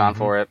should have just gone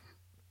for it.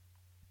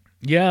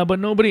 Yeah, but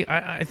nobody.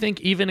 I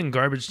think even in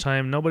garbage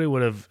time, nobody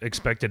would have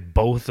expected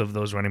both of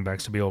those running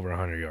backs to be over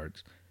 100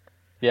 yards.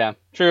 Yeah,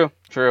 true.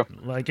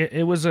 Like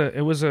it was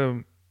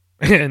a,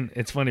 and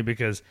it's funny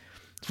because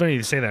it's funny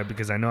you say that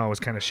because I know I was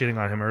kind of shitting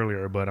on him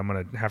earlier, but I'm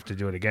gonna have to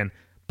do it again.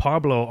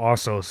 Pablo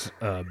also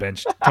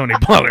benched Tony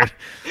Pollard,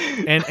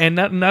 and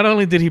not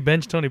only did he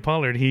bench Tony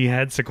Pollard, he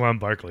had Saquon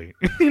Barkley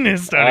in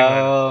his starting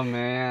lineup. Oh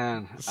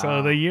man!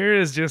 So the year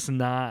is just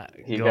not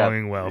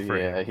going well for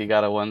him. Yeah, he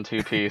got a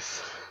 1-2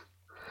 piece.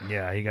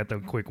 Yeah, he got the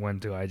quick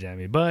 1-2 eye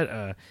jammy,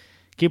 but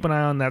keep an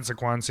eye on that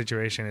Saquon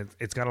situation.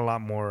 It's got a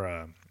lot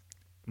more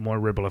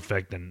ripple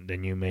effect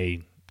than you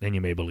may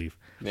believe.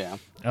 Yeah.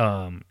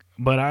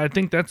 But I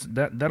think that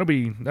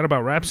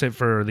about wraps it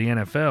for the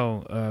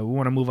NFL. We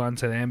want to move on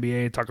to the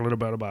NBA, talk a little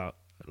bit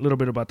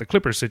about the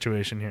Clippers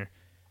situation here.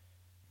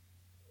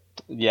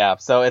 Yeah,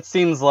 so it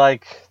seems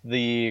like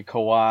the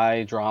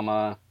Kawhi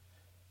drama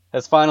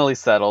has finally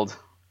settled.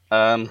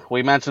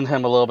 We mentioned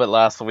him a little bit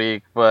last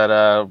week,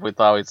 but we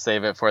thought we'd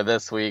save it for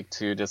this week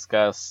to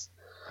discuss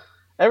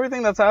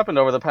everything that's happened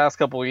over the past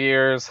couple of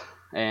years,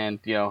 and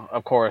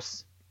of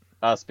course,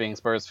 us being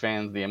Spurs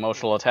fans, the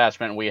emotional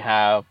attachment we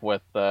have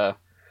with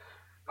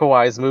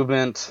Kawhi's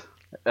movement.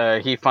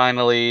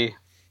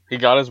 He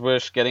got his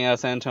wish getting out of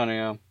San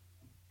Antonio,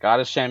 got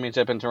his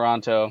championship in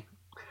Toronto,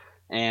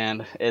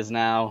 and is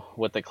now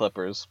with the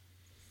Clippers.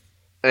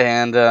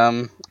 And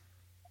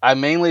I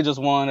mainly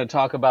just want to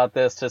talk about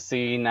this to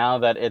see now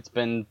that it's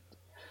been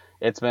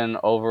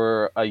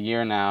over a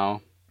year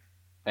now,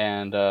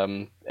 and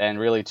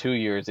really 2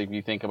 years if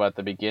you think about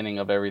the beginning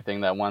of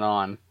everything that went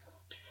on.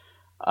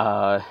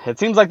 It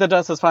seems like the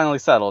dust has finally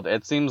settled.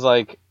 It seems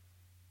like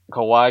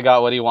Kawhi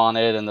got what he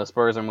wanted, and the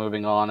Spurs are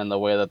moving on in the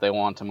way that they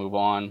want to move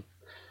on.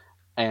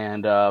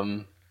 And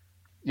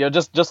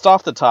just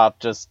off the top,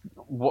 just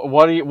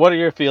what are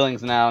your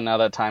feelings now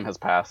that time has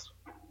passed?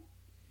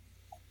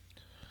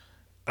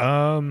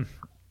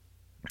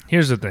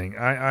 Here's the thing.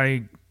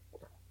 I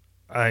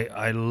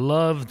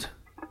loved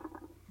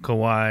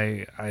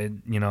Kawhi. A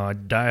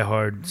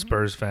diehard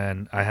Spurs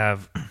fan. I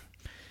have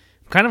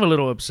kind of a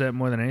little upset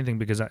more than anything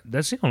because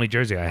that's the only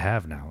jersey I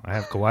have now. I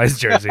have Kawhi's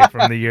jersey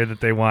from the year that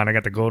they won. I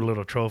got the gold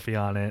little trophy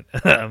on it,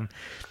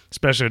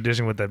 special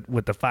edition with the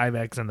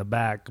 5X on the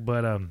back.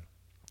 But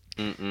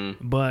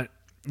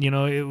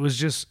it was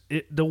just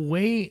the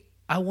way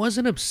I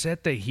wasn't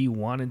upset that he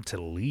wanted to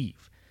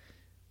leave.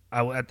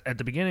 At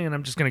the beginning, and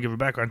I'm just gonna give a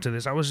background to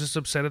this. I was just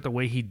upset at the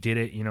way he did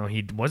it.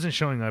 He wasn't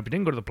showing up. He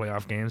didn't go to the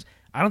playoff games.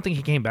 I don't think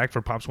he came back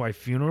for Pop's wife's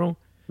funeral.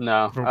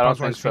 No, I don't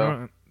think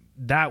so.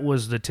 That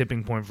was the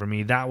tipping point for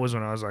me. That was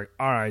when I was like,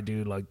 all right,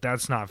 dude, like,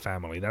 that's not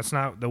family. That's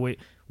not the way.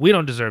 We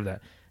don't deserve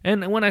that.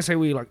 And when I say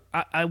we, like,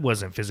 I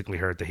wasn't physically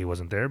hurt that he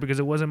wasn't there because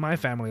it wasn't my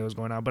family that was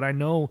going out. But I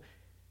know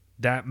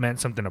that meant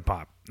something to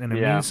Pop. And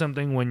it means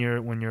something when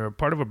you're a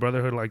part of a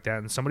brotherhood like that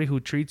and somebody who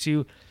treats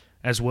you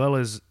as well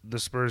as the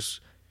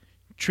Spurs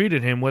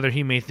treated him, whether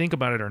he may think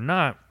about it or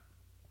not.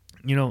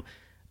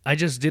 I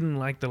just didn't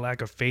like the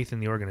lack of faith in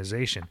the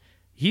organization.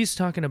 He's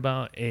talking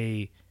about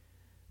a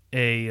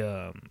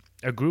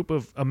group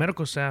of a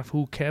medical staff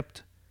who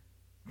kept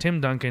Tim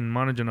Duncan,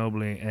 Manu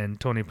Ginobili, and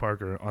Tony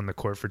Parker on the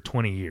court for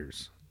 20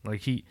 years.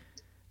 Like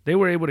they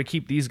were able to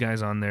keep these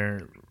guys on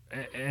there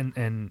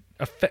and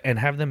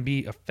have them be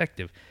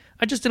effective.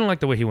 I just didn't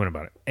like the way he went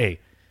about it. A.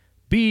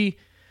 B.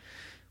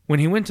 When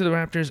he went to the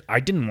Raptors, I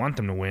didn't want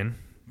them to win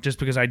just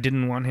because I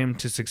didn't want him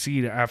to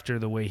succeed after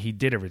the way he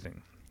did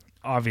everything.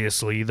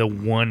 Obviously, the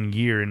 1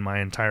 year in my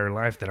entire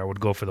life that I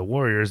would go for the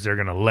Warriors, they're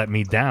going to let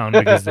me down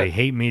because they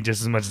hate me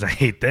just as much as I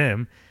hate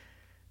them.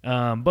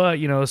 But,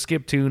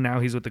 skip 2, now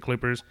he's with the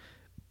Clippers.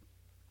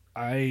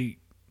 I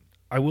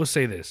will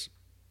say this.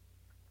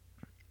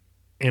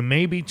 It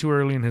may be too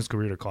early in his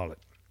career to call it.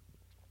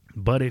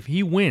 But if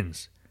he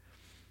wins,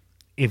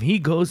 if he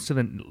goes to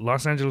the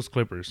Los Angeles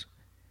Clippers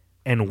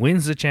and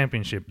wins the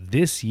championship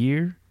this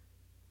year,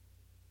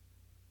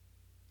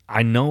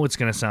 I know it's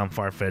going to sound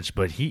far-fetched,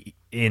 but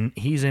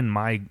he's in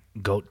my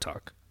GOAT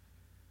talk.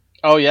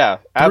 Oh, yeah,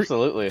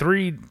 absolutely.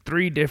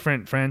 Three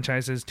different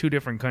franchises, 2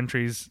 different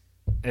countries.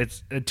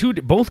 It's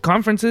both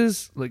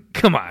conferences. Like,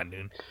 come on,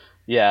 dude.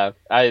 Yeah,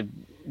 I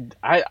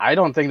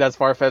don't think that's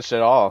far-fetched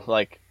at all.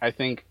 Like, I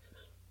think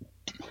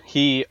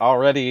he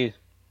already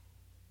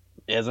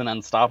is an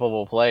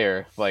unstoppable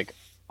player. Like,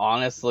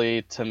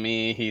 honestly, to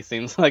me, he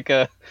seems like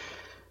a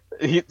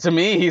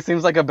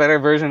better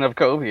version of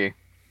Kobe.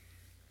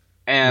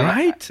 And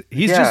right?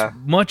 He's just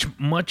much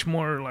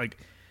more like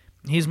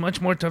he's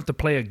much more tough to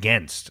play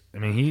against. I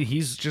mean,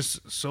 he's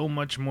just so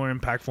much more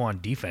impactful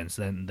on defense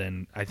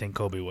than I think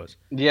Kobe was.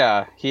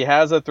 Yeah, he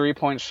has a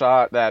 3-point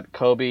shot that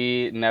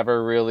Kobe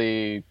never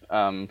really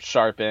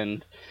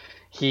sharpened.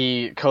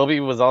 Kobe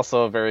was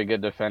also a very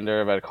good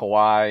defender, but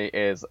Kawhi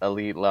is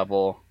elite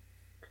level,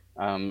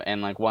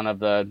 and like one of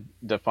the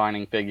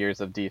defining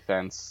figures of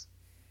defense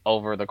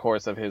over the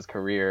course of his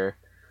career.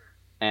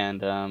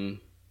 And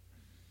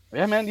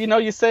yeah, man,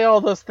 you say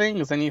all those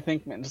things and you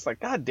think, man, just like,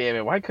 God damn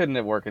it, why couldn't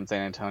it work in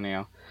San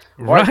Antonio?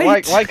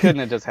 Why couldn't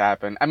it just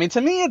happen? I mean,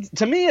 to me,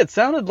 it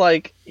sounded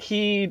like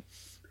he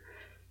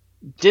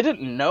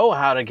didn't know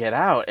how to get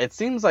out. It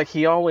seems like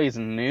he always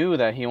knew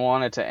that he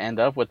wanted to end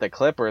up with the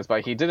Clippers,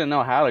 but he didn't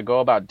know how to go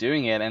about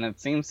doing it. And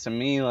it seems to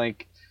me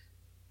like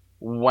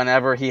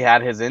whenever he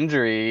had his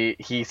injury,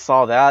 he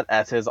saw that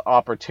as his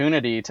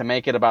opportunity to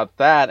make it about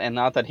that, and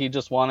not that he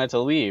just wanted to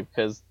leave.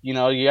 Because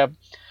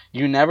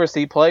you never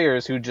see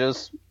players who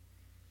just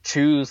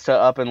choose to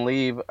up and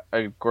leave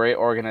a great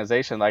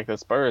organization like the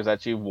Spurs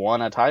that you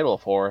won a title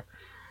for,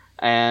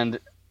 and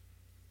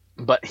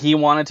but he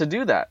wanted to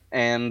do that,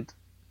 and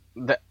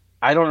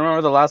I don't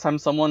remember the last time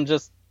someone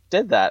just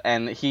did that,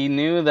 and he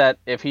knew that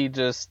if he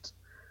just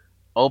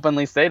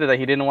openly stated that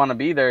he didn't want to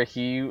be there,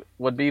 he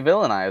would be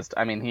villainized.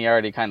 I mean, he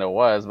already kind of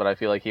was, but I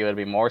feel like he would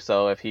be more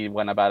so if he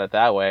went about it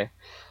that way.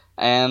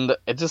 And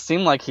it just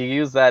seemed like he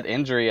used that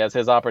injury as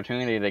his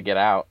opportunity to get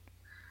out.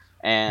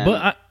 And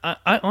But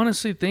I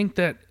honestly think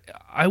that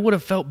I would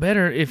have felt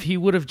better if he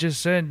would have just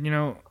said,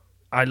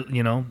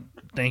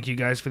 thank you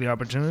guys for the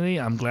opportunity.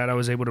 I'm glad I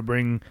was able to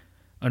bring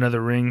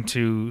another ring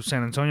to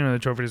San Antonio, another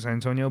trophy to San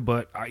Antonio,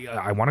 but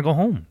I want to go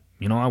home.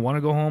 I want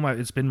to go home.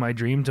 It's been my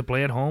dream to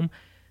play at home,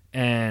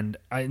 and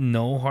I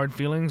no hard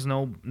feelings,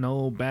 no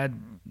bad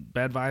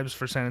vibes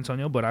for San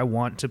Antonio, but I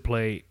want to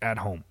play at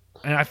home.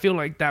 And I feel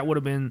like that would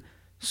have been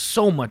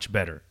so much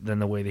better than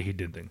the way that he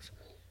did things.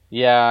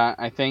 yeah,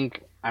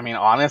 I mean,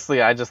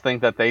 honestly, I just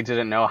think that they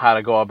didn't know how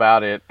to go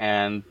about it.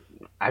 And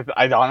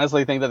I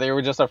honestly think that they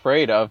were just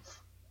afraid of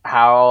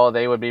how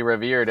they would be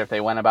revered if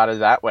they went about it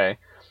that way.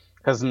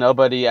 Because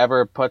nobody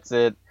ever puts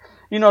it,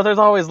 there's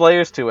always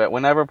layers to it.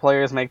 Whenever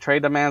players make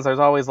trade demands, there's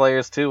always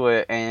layers to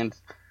it. And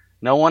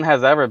no one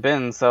has ever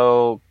been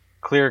so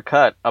clear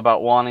cut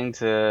about wanting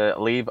to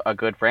leave a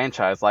good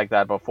franchise like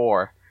that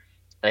before.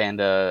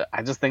 And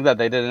I just think that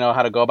they didn't know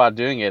how to go about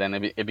doing it, and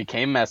it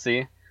became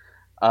messy.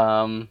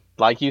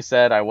 Like you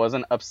said, I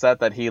wasn't upset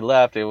that he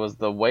left. It was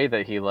the way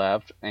that he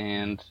left.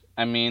 And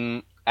I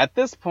mean, at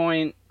this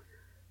point,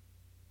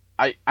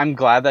 I'm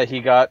glad that he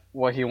got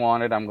what he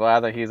wanted. I'm glad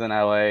that he's in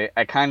LA.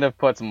 It kind of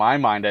puts my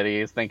mind at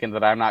ease thinking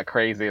that I'm not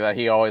crazy, that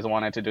he always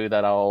wanted to do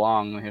that all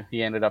along.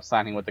 He ended up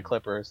signing with the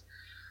Clippers.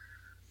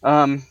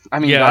 I mean,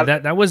 Yeah,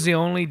 that was the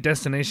only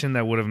destination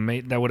that would have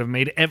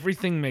made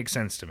everything make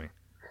sense to me.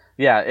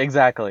 yeah,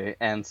 exactly.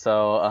 And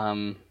so,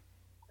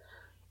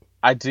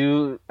 I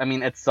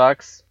mean, it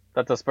sucks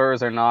that the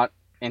Spurs are not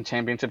in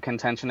championship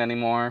contention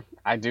anymore.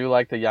 I do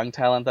like the young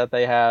talent that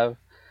they have.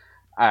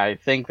 I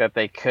think that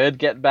they could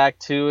get back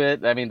to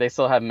it. I mean, they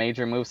still have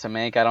major moves to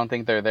make. I don't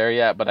think they're there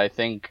yet, but I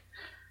think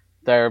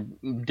they're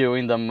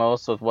doing the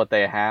most with what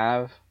they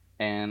have,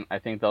 and I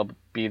think they'll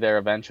be there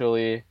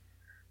eventually.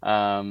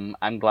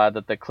 I'm glad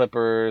that the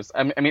Clippers.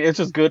 I mean, it's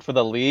just good for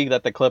the league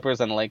that the Clippers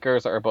and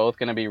Lakers are both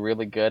going to be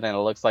really good, and it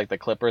looks like the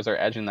Clippers are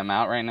edging them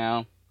out right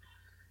now.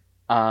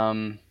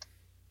 Um,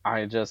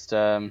 I just,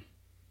 I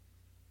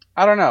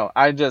don't know.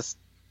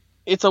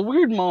 It's a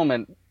weird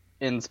moment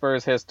in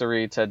Spurs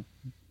history to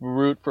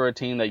root for a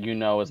team that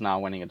is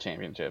not winning a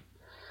championship.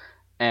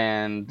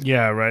 And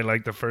Yeah, right.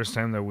 Like the first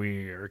time that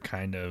we are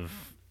kind of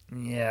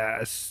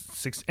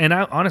six. And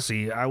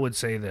I would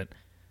say that,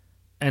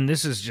 and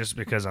this is just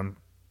because I'm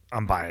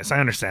biased. I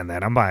understand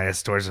that I'm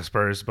biased towards the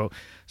Spurs, but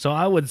so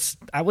I would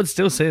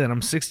still say that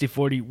I'm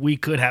 60-40. We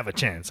could have a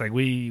chance. Like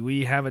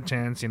we have a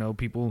chance.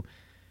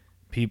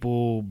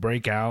 People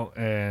break out,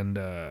 and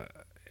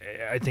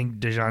I think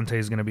DeJounte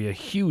is going to be a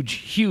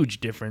huge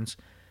difference.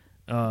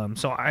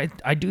 So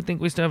I do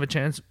think we still have a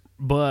chance,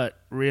 but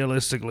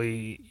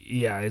realistically,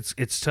 yeah,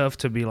 it's tough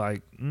to be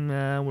like,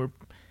 nah,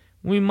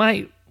 we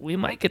might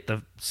get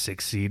the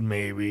 6th seed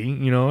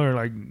maybe, or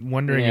like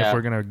wondering if yeah,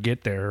 we're gonna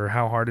get there or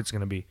how hard it's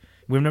gonna be.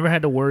 We've never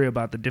had to worry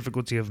about the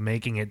difficulty of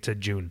making it to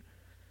June.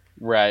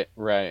 right.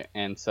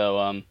 And so,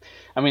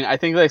 I mean, I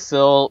think they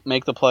still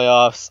make the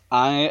playoffs.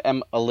 I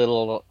am a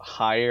little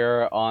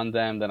higher on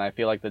them than I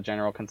feel like the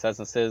general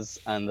consensus is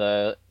in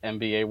the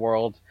NBA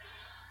world.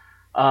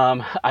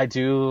 I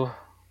do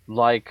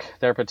like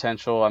their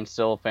potential. I'm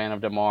still a fan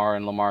of DeMar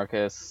and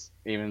LaMarcus,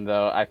 even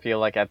though I feel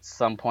like at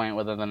some point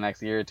within the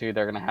next year or two,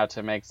 they're going to have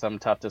to make some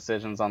tough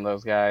decisions on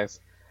those guys.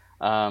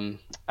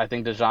 I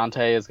think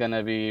DeJounte is going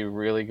to be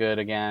really good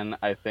again.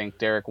 I think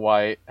Derek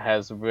White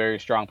has very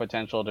strong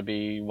potential to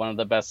be one of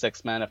the best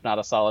six men, if not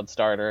a solid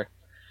starter.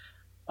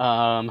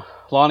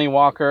 Lonnie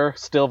Walker,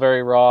 still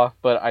very raw,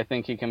 but I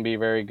think he can be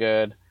very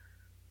good.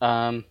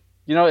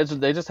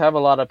 They just have a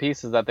lot of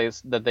pieces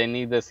that they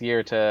need this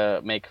year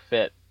to make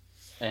fit.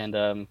 And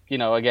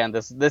again,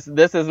 this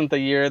isn't the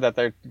year that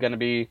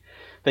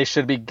they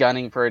should be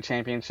gunning for a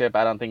championship.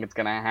 I don't think it's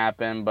gonna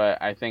happen,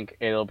 but I think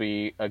it'll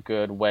be a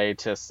good way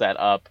to set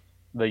up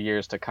the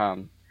years to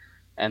come.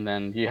 And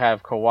then you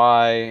have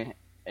Kawhi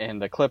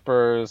and the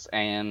Clippers,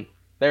 and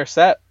they're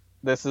set.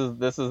 This is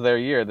their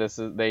year.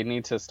 They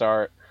need to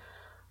start,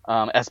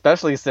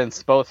 especially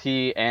since both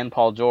he and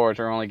Paul George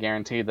are only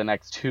guaranteed the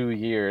next 2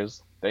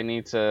 years. They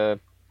need to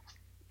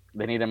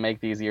make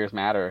these years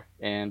matter,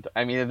 and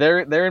I mean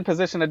they're in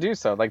position to do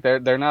so. Like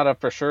they're not a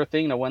for sure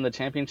thing to win the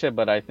championship,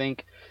 but I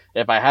think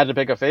if I had to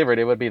pick a favorite,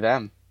 it would be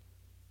them.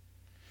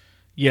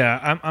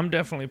 Yeah, I'm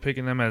definitely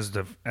picking them as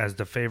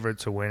the favorite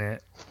to win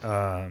it.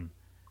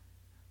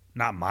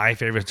 Not my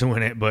favorite to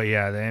win it, but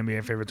yeah, the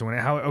NBA favorite to win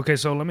it. How? Okay,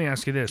 so let me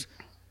ask you this,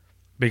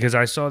 because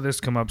I saw this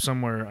come up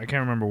somewhere. I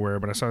can't remember where,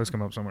 but I saw this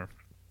come up somewhere.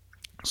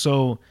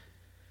 So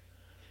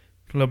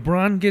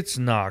LeBron gets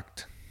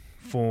knocked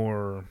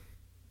for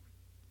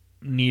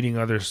needing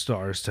other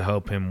stars to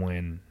help him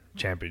win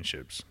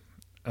championships.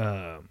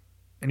 Uh,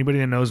 Anybody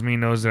that knows me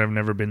knows that I've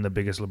never been the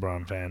biggest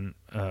LeBron fan.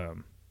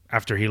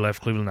 After he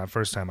left Cleveland that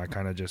first time, I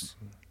kind of just,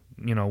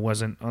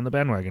 wasn't on the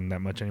bandwagon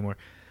that much anymore.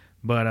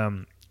 But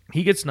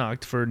he gets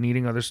knocked for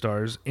needing other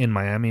stars. In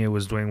Miami, it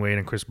was Dwayne Wade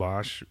and Chris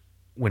Bosh.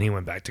 When he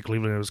went back to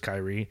Cleveland, it was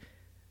Kyrie.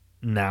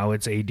 Now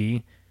it's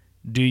AD.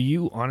 Do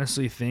you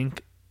honestly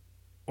think,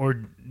 or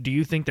do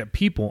you think that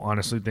people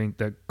honestly think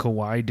that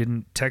Kawhi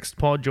didn't text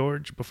Paul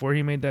George before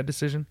he made that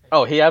decision?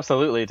 Oh, he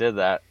absolutely did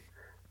that.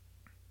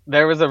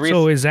 There was a reason.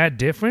 So is that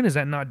different? Is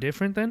that not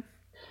different then?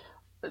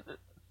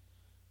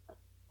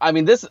 I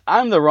mean,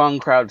 I'm the wrong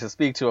crowd to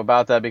speak to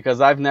about that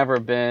because I've never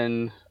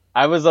been.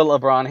 I was a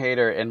LeBron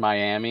hater in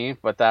Miami,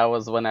 but that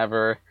was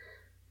whenever,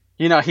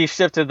 he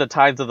shifted the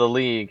tides of the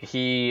league. I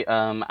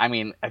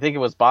think it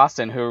was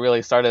Boston who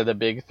really started the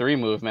big three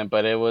movement,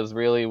 but it was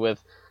really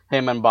with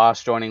him and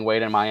Bosh joining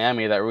Wade in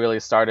Miami that really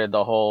started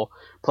the whole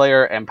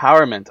player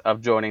empowerment of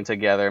joining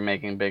together,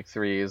 making big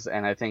threes.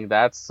 And I think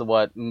that's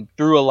what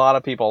threw a lot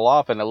of people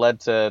off, and it led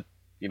to,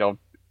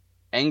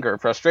 anger,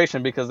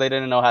 frustration, because they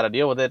didn't know how to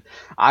deal with it.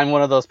 I'm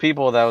one of those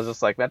people that was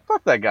just like, man,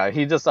 fuck that guy.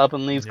 He just up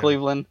and leaves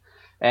Cleveland,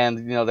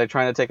 and they're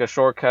trying to take a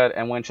shortcut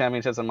and win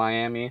championships in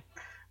Miami.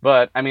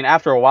 But I mean,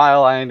 after a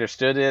while, I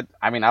understood it.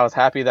 I mean, I was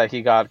happy that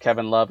he got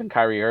Kevin Love and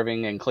Kyrie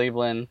Irving in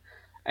Cleveland.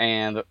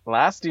 And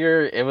last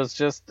year, it was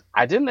just,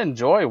 I didn't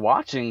enjoy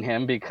watching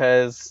him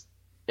because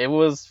it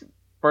was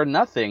for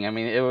nothing. I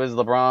mean, it was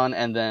LeBron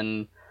and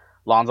then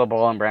Lonzo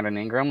Ball and Brandon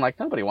Ingram. Like,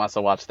 nobody wants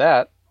to watch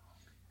that.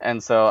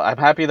 And so I'm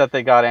happy that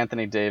they got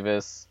Anthony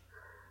Davis.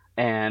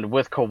 And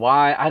with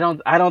Kawhi,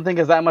 I don't think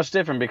it's that much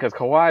different because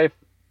Kawhi,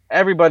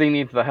 everybody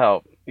needs the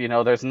help.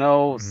 There's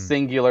no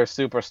singular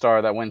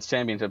superstar that wins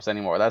championships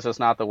anymore. That's just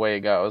not the way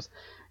it goes.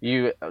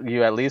 You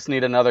at least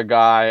need another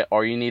guy,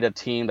 or you need a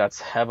team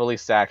that's heavily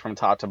stacked from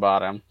top to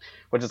bottom,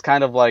 which is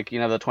kind of like, the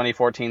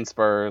 2014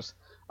 Spurs,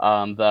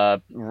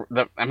 the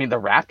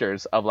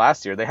Raptors of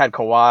last year. They had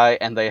Kawhi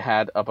and they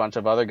had a bunch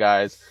of other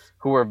guys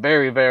who were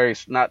very, very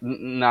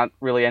not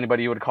really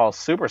anybody you would call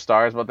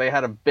superstars, but they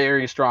had a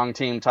very strong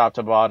team top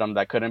to bottom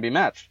that couldn't be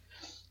matched.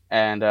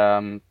 And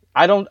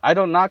I don't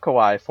knock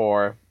Kawhi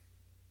for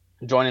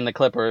joining the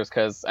Clippers,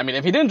 because I mean,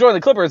 if he didn't join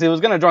the Clippers, he was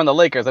going to join the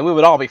Lakers, and we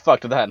would all be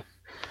fucked then.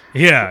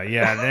 Yeah,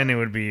 then it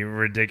would be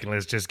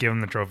ridiculous. Just give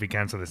him the trophy,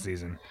 cancel the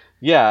season.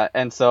 Yeah,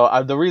 and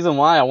so the reason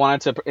why I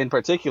wanted to, in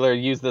particular,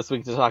 use this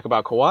week to talk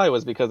about Kawhi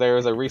was because there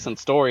was a recent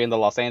story in the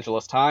Los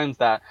Angeles Times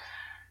that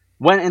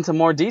went into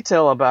more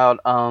detail about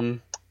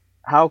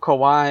how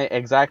Kawhi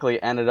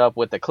exactly ended up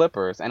with the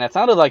Clippers. And it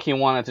sounded like he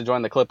wanted to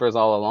join the Clippers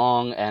all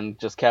along and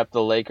just kept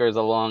the Lakers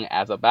along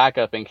as a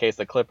backup in case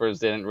the Clippers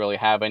didn't really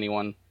have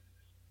anyone,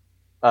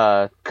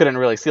 couldn't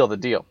really seal the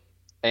deal.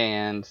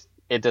 And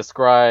it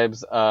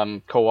describes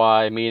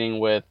Kawhi meeting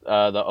with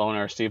the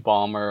owner, Steve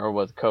Ballmer,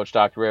 with Coach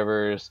Doc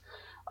Rivers,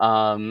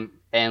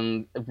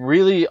 and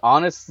really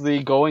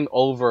honestly going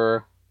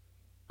over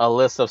a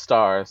list of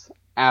stars,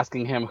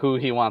 asking him who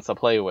he wants to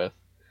play with,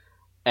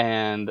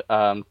 and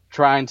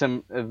trying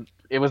to.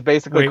 It was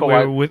basically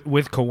Kawhi.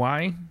 With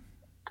Kawhi?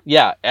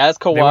 Yeah, as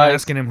Kawhi. They were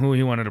asking him who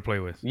he wanted to play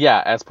with.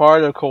 Yeah, as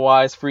part of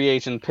Kawhi's free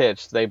agent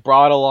pitch, they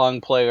brought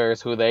along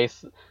players who they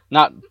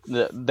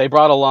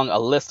brought along a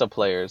list of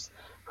players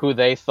who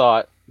they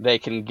thought they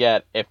can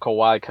get if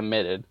Kawhi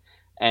committed.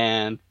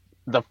 And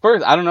I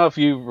don't know if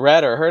you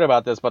read or heard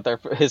about this, but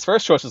his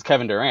first choice was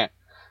Kevin Durant.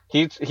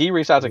 He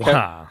reached out to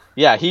Kevin.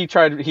 Yeah, he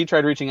tried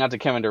reaching out to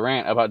Kevin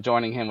Durant about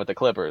joining him with the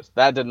Clippers.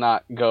 That did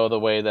not go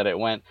the way that it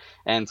went.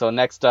 And so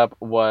next up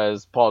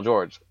was Paul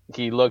George.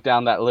 He looked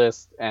down that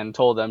list and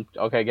told them,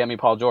 okay, get me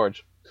Paul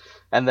George.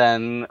 And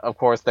then, of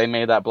course, they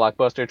made that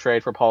blockbuster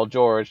trade for Paul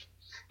George.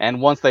 And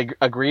once they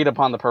agreed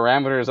upon the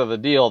parameters of the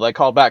deal, they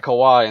called back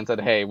Kawhi and said,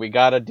 hey, we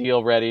got a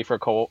deal ready for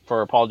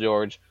Paul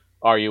George.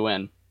 Are you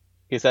in?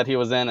 He said he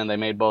was in, and they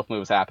made both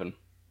moves happen.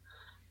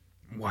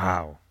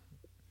 Wow.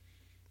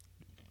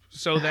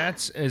 So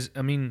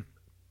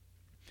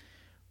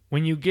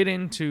when you get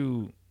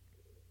into,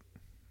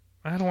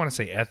 I don't want to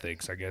say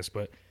ethics, I guess,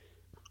 but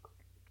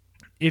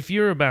if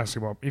you're an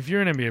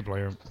NBA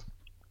player,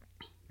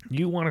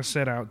 you want to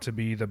set out to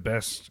be the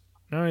best,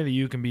 not only that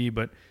you can be,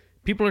 but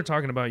people are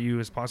talking about you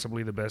as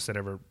possibly the best that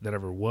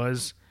ever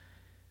was,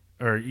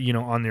 or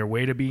on their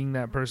way to being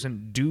that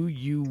person. Do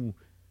you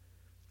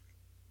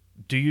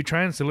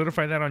try and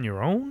solidify that on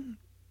your own?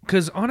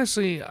 Because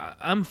honestly,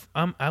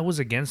 I was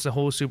against the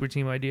whole super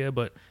team idea,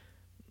 but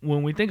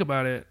when we think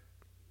about it,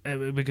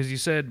 because you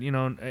said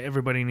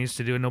everybody needs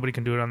to do it, nobody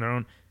can do it on their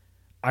own.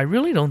 I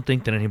really don't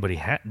think that anybody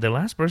had. The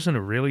last person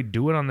to really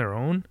do it on their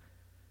own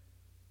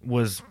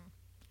was,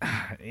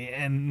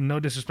 and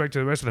no disrespect to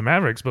the rest of the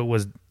Mavericks, but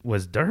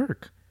was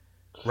Dirk.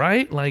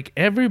 right? Like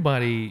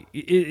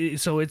everybody,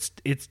 so it's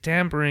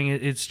tampering.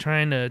 It's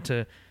trying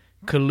to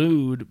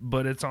collude,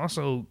 but it's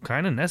also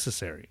kind of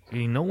necessary. I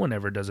mean, no one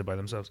ever does it by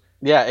themselves.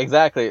 Yeah,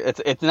 exactly.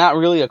 It's not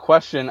really a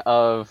question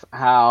of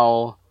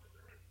how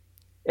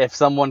if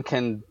someone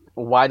can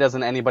why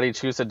doesn't anybody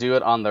choose to do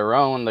it on their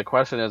own? The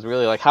question is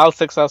really like how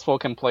successful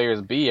can players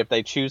be if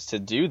they choose to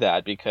do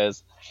that?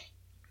 Because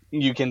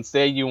you can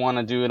say you want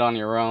to do it on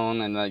your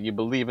own and that you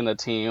believe in the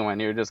team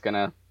and you're just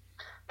gonna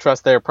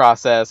trust their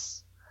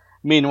process.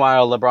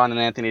 Meanwhile, LeBron and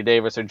Anthony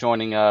Davis are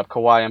joining up,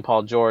 Kawhi and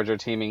Paul George are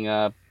teaming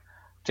up,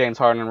 James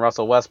Harden and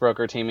Russell Westbrook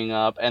are teaming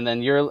up, and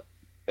then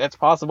it's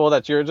possible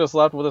that you're just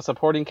left with a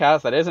supporting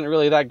cast that isn't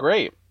really that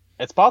great.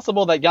 It's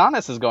possible that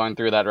Giannis is going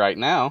through that right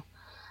now.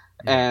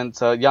 Yeah. And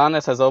so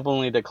Giannis has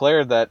openly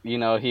declared that,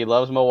 he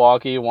loves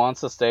Milwaukee,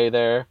 wants to stay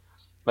there.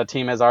 The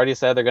team has already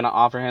said they're going to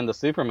offer him the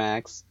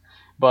Supermax.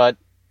 But,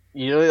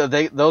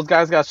 those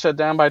guys got shut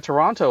down by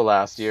Toronto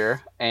last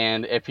year.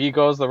 And if he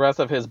goes the rest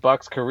of his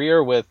Bucks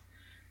career with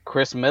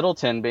Chris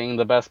Middleton being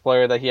the best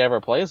player that he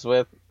ever plays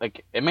with,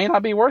 like, it may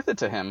not be worth it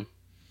to him.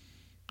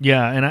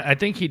 Yeah, and I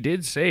think he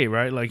did say,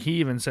 right? Like, he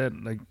even said,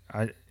 like,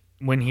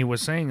 when he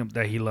was saying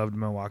that he loved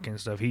Milwaukee and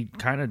stuff, he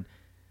kind of,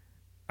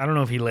 I don't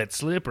know if he let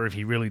slip or if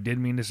he really did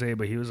mean to say it,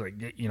 but he was like,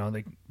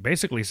 they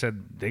basically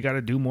said they got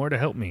to do more to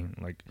help me.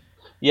 Like,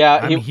 Yeah,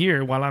 I'm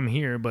here while I'm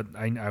here, but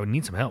I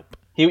need some help.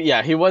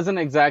 He wasn't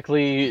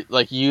exactly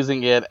like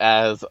using it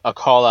as a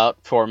call out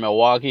for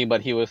Milwaukee,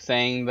 but he was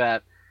saying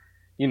that,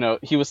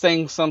 he was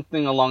saying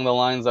something along the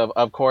lines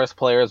of course,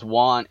 players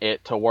want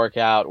it to work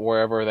out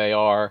wherever they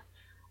are,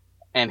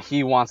 and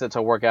he wants it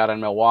to work out in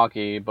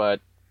Milwaukee,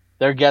 but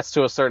there gets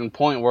to a certain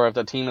point where if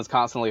the team is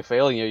constantly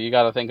failing you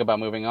got to think about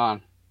moving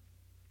on.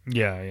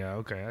 Yeah,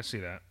 okay, I see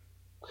that.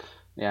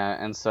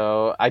 Yeah, and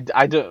so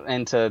I do,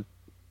 and to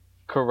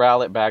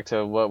corral it back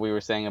to what we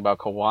were saying about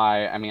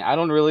Kawhi, I mean, I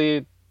don't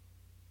really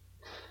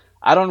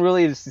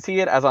see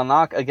it as a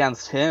knock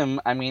against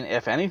him. I mean,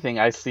 if anything,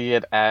 I see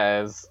it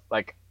as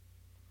like,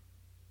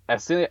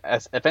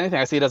 if anything,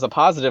 I see it as a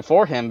positive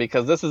for him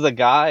because this is a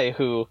guy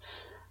who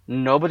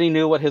nobody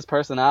knew what his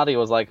personality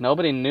was like.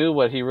 Nobody knew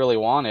what he really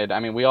wanted. I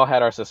mean, we all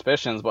had our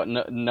suspicions, but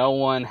no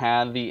one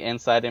had the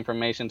inside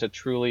information to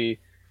truly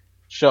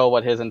show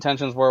what his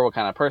intentions were, what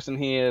kind of person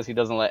he is. He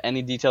doesn't let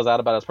any details out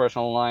about his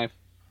personal life.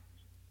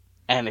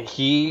 And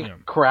he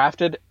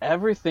crafted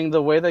everything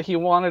the way that he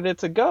wanted it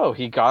to go.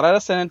 He got out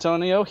of San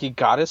Antonio, he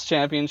got his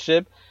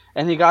championship,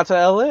 and he got to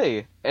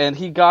LA. And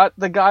he got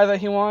the guy that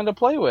he wanted to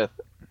play with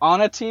on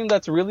a team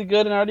that's really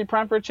good and already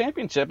primed for a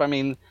championship. I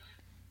mean,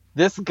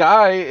 this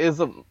guy is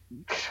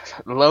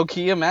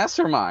low-key a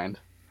mastermind.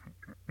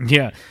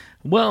 Yeah.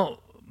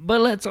 Well,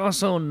 but let's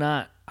also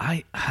not...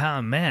 I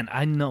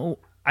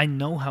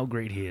know how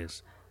great he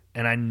is.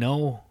 And I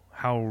know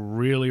how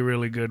really,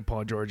 really good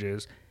Paul George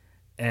is.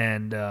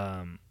 And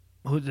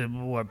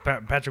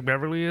Patrick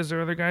Beverly is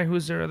their other guy?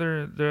 Who's their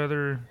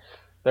other...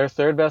 Their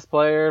third best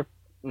player?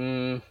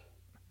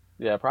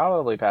 Yeah,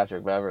 probably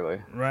Patrick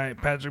Beverly. Right.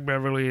 Patrick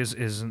Beverly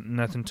is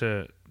nothing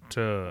to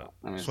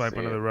swipe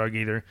under the rug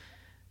either.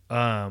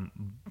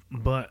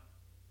 But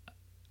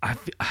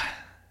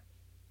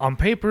on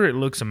paper, it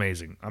looks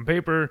amazing. On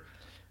paper,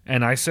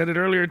 and I said it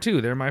earlier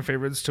too, they're my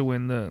favorites to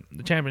win the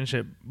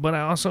championship. But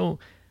I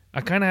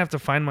kind of have to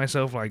find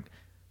myself like,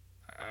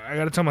 I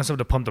got to tell myself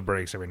to pump the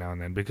brakes every now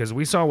and then because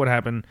we saw what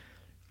happened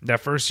that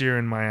first year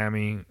in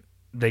Miami.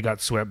 They got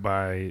swept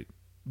by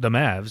the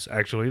Mavs.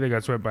 Actually, they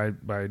got swept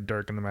by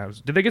Dirk and the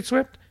Mavs. Did they get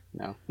swept?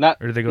 No, not.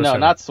 Or did they go? No, 7?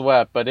 Not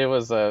swept, but it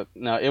was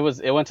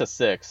It went to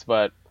 6,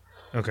 but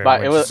okay.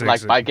 But it was 6,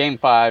 like by game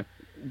 5.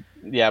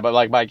 Yeah, but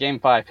like by game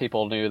 5,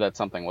 people knew that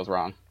something was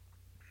wrong.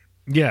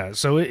 Yeah,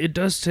 so it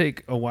does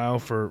take a while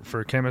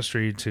for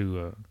chemistry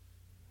to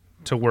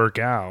work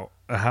out.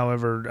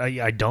 However,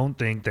 I don't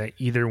think that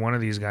either one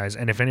of these guys,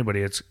 and if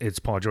anybody, it's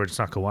Paul George, it's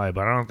not Kawhi,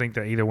 but I don't think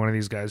that either one of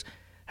these guys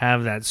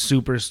have that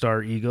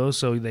superstar ego,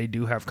 so they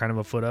do have kind of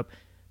a foot up.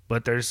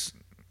 But there's,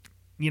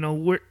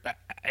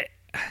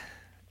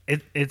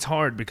 it's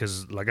hard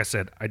because, like I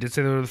said, I did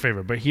say they were the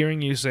favorite, but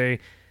hearing you say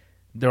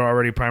they're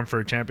already primed for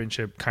a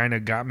championship kind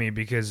of got me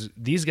because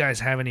these guys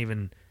haven't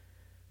even...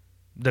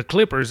 The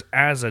Clippers,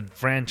 as a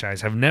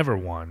franchise, have never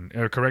won,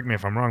 or correct me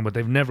if I'm wrong, but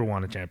they've never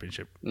won a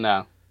championship.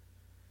 No.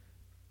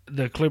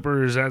 The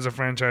Clippers, as a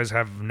franchise,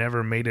 have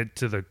never made it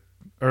to the,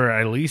 or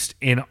at least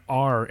in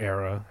our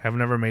era, have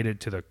never made it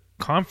to the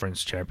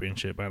conference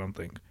championship, I don't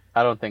think.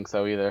 I don't think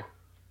so either.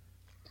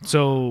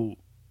 So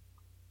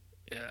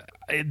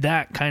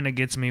that kind of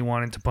gets me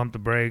wanting to pump the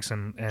brakes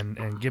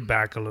and get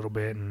back a little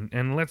bit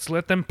and let's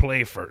let them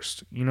play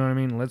first. You know what I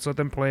mean? Let's let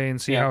them play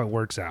and see how it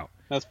works out.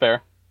 That's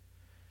fair.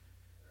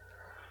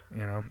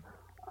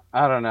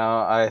 I don't know.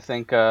 I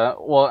think,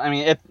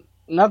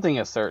 nothing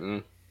is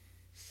certain.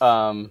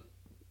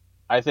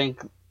 I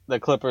think the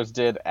Clippers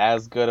did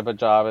as good of a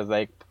job as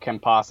they can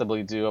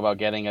possibly do about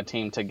getting a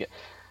team together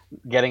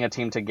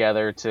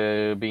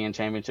to be in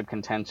championship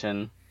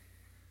contention.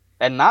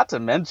 And not to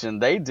mention,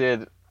 they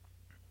did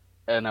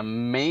an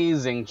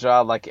amazing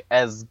job, like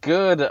as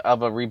good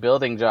of a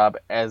rebuilding job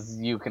as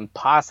you can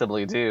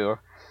possibly do.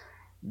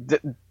 D-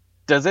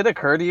 does it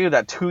occur to you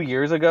that 2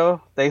 years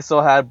ago they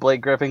still had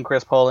Blake Griffin,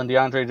 Chris Paul, and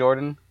DeAndre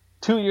Jordan?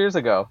 2 years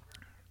ago.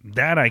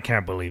 That I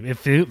can't believe. It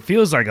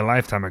feels like a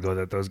lifetime ago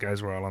that those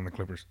guys were all on the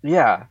Clippers.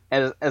 Yeah,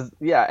 and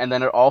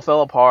then it all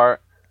fell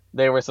apart.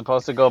 They were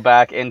supposed to go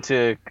back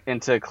into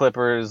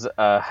Clippers,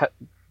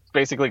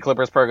 basically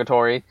Clippers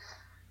purgatory,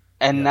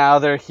 and Yeah. now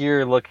they're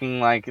here looking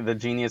like the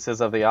geniuses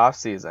of the off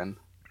season.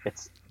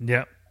 It's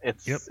Yep.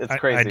 it's Yep. it's I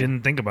crazy.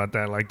 didn't think about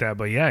that like that,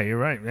 but yeah, you're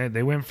right. Yeah,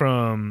 they went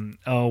from,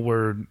 oh,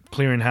 we're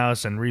clearing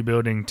house and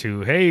rebuilding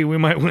to, hey, we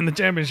might win the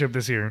championship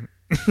this year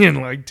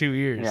in like 2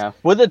 years. Yeah,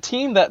 with a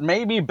team that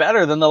may be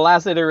better than the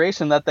last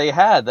iteration that they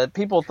had, that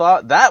people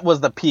thought that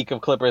was the peak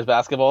of Clippers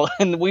basketball,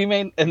 and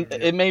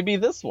it may be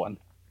this one.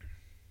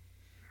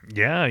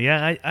 Yeah,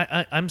 yeah.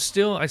 I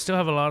still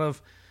have a lot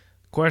of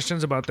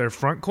questions about their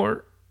front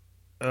court.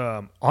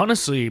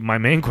 Honestly, my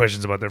main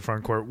questions about their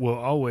front court will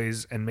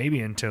always, and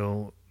maybe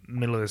until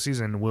middle of the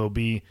season, will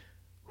be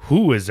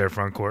who is their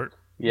front court.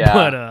 Yeah.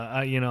 But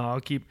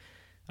I'll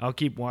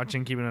keep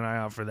watching, keeping an eye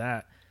out for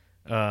that.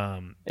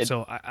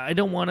 So I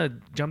don't want to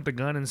jump the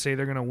gun and say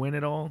they're gonna win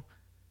it all.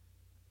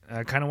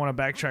 I kind of want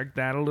to backtrack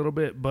that a little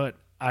bit, but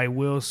I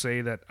will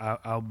say that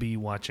I'll be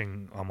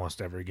watching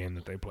almost every game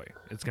that they play.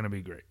 It's gonna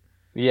be great.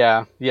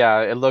 Yeah,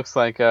 it looks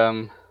like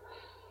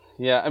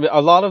yeah, I mean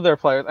a lot of their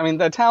players. I mean,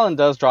 the talent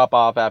does drop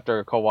off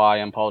after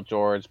Kawhi and Paul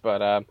George,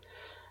 but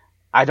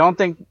I don't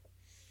think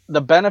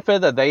the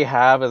benefit that they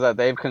have is that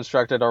they've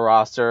constructed a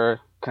roster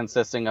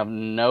consisting of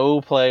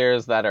no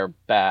players that are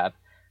bad.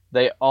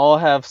 They all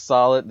have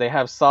solid. They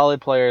have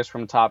solid players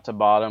from top to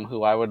bottom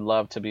who I would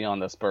love to be on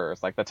the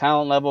Spurs. Like the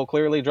talent level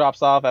clearly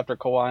drops off after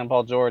Kawhi and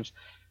Paul George,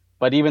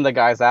 but even the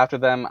guys after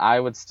them, I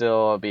would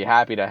still be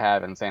happy to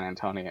have in San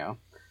Antonio.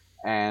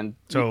 And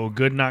So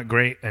good, not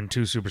great, and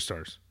 2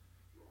 superstars.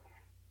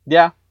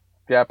 yeah,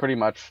 pretty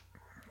much.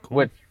 Cool.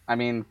 Which I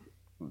mean,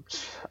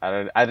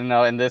 I don't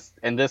know in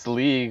this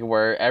league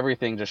where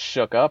everything just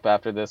shook up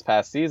after this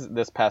past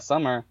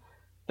summer,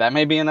 that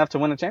may be enough to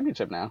win a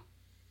championship now.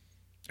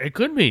 It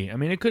could be. I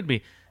mean, it could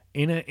be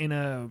in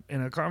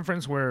a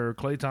conference where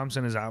Klay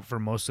Thompson is out for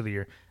most of the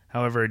year.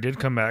 However, it did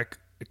come back.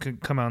 It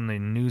could come out in the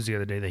news the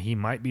other day that he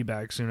might be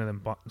back sooner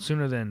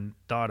than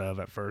thought of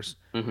at first.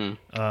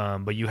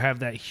 Mm-hmm. But you have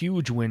that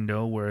huge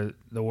window where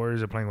the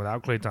Warriors are playing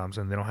without Klay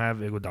Thompson. They don't have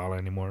Iguodala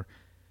anymore.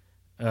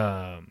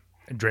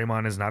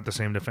 Draymond is not the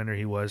same defender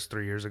he was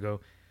 3 years ago.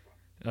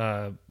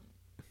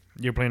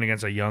 You're playing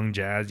against a young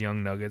Jazz,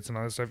 young Nuggets, and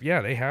all that stuff.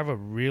 Yeah, they have a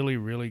really,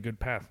 really good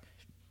path.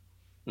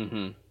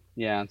 Mm-hmm.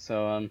 Yeah.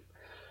 So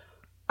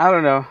I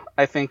don't know.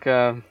 I think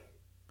I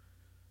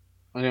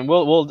mean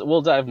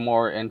we'll dive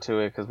more into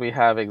it because we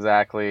have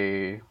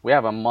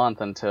a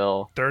month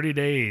until 30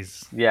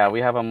 days. Yeah,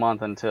 we have a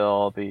month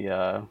until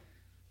the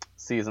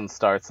season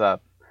starts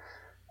up,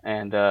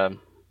 and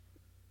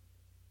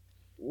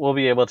we'll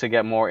be able to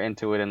get more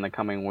into it in the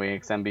coming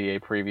weeks.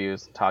 NBA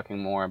previews, talking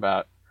more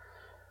about,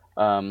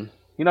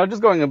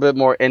 just going a bit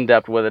more in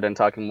depth with it and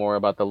talking more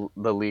about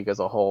the league as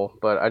a whole.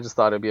 But I just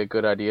thought it'd be a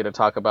good idea to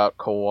talk about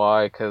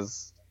Kawhi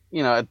because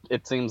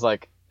it seems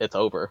like it's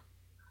over,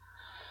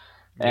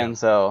 and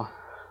so,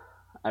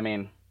 I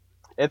mean,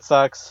 it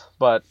sucks,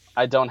 but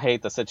I don't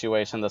hate the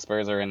situation the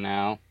Spurs are in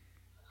now.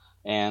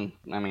 And,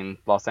 I mean,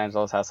 Los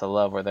Angeles has to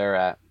love where they're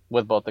at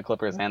with both the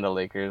Clippers and the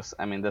Lakers.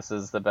 I mean, this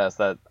is the best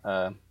that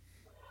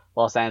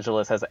Los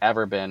Angeles has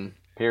ever been,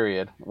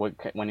 period,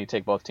 when you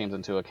take both teams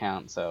into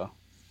account. So,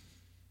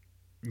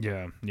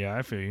 Yeah,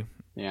 I feel you.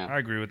 yeah. I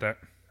agree with that.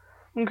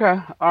 Okay.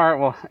 All right.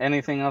 Well,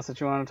 anything else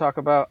that you want to talk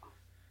about?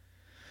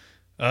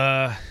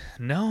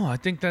 No, I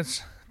think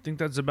that's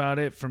about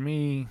it for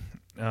me.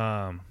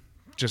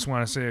 Just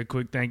want to say a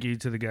quick thank you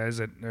to the guys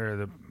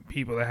the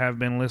people that have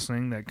been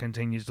listening, that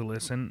continues to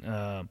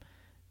listen.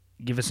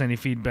 Give us any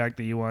feedback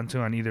that you want to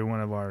on either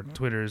one of our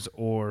Twitters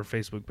or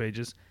Facebook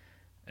pages.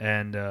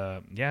 And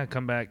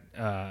come back.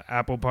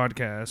 Apple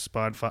Podcasts,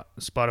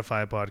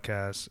 Spotify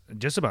Podcasts,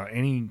 just about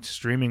any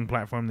streaming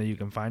platform that you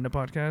can find a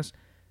podcast.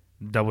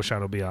 Double Shot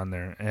will be on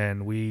there.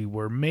 And we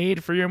were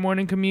made for your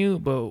morning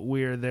commute, but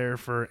we're there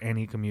for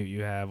any commute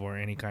you have or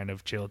any kind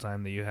of chill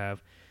time that you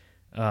have.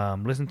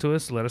 Listen to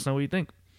us. Let us know what you think.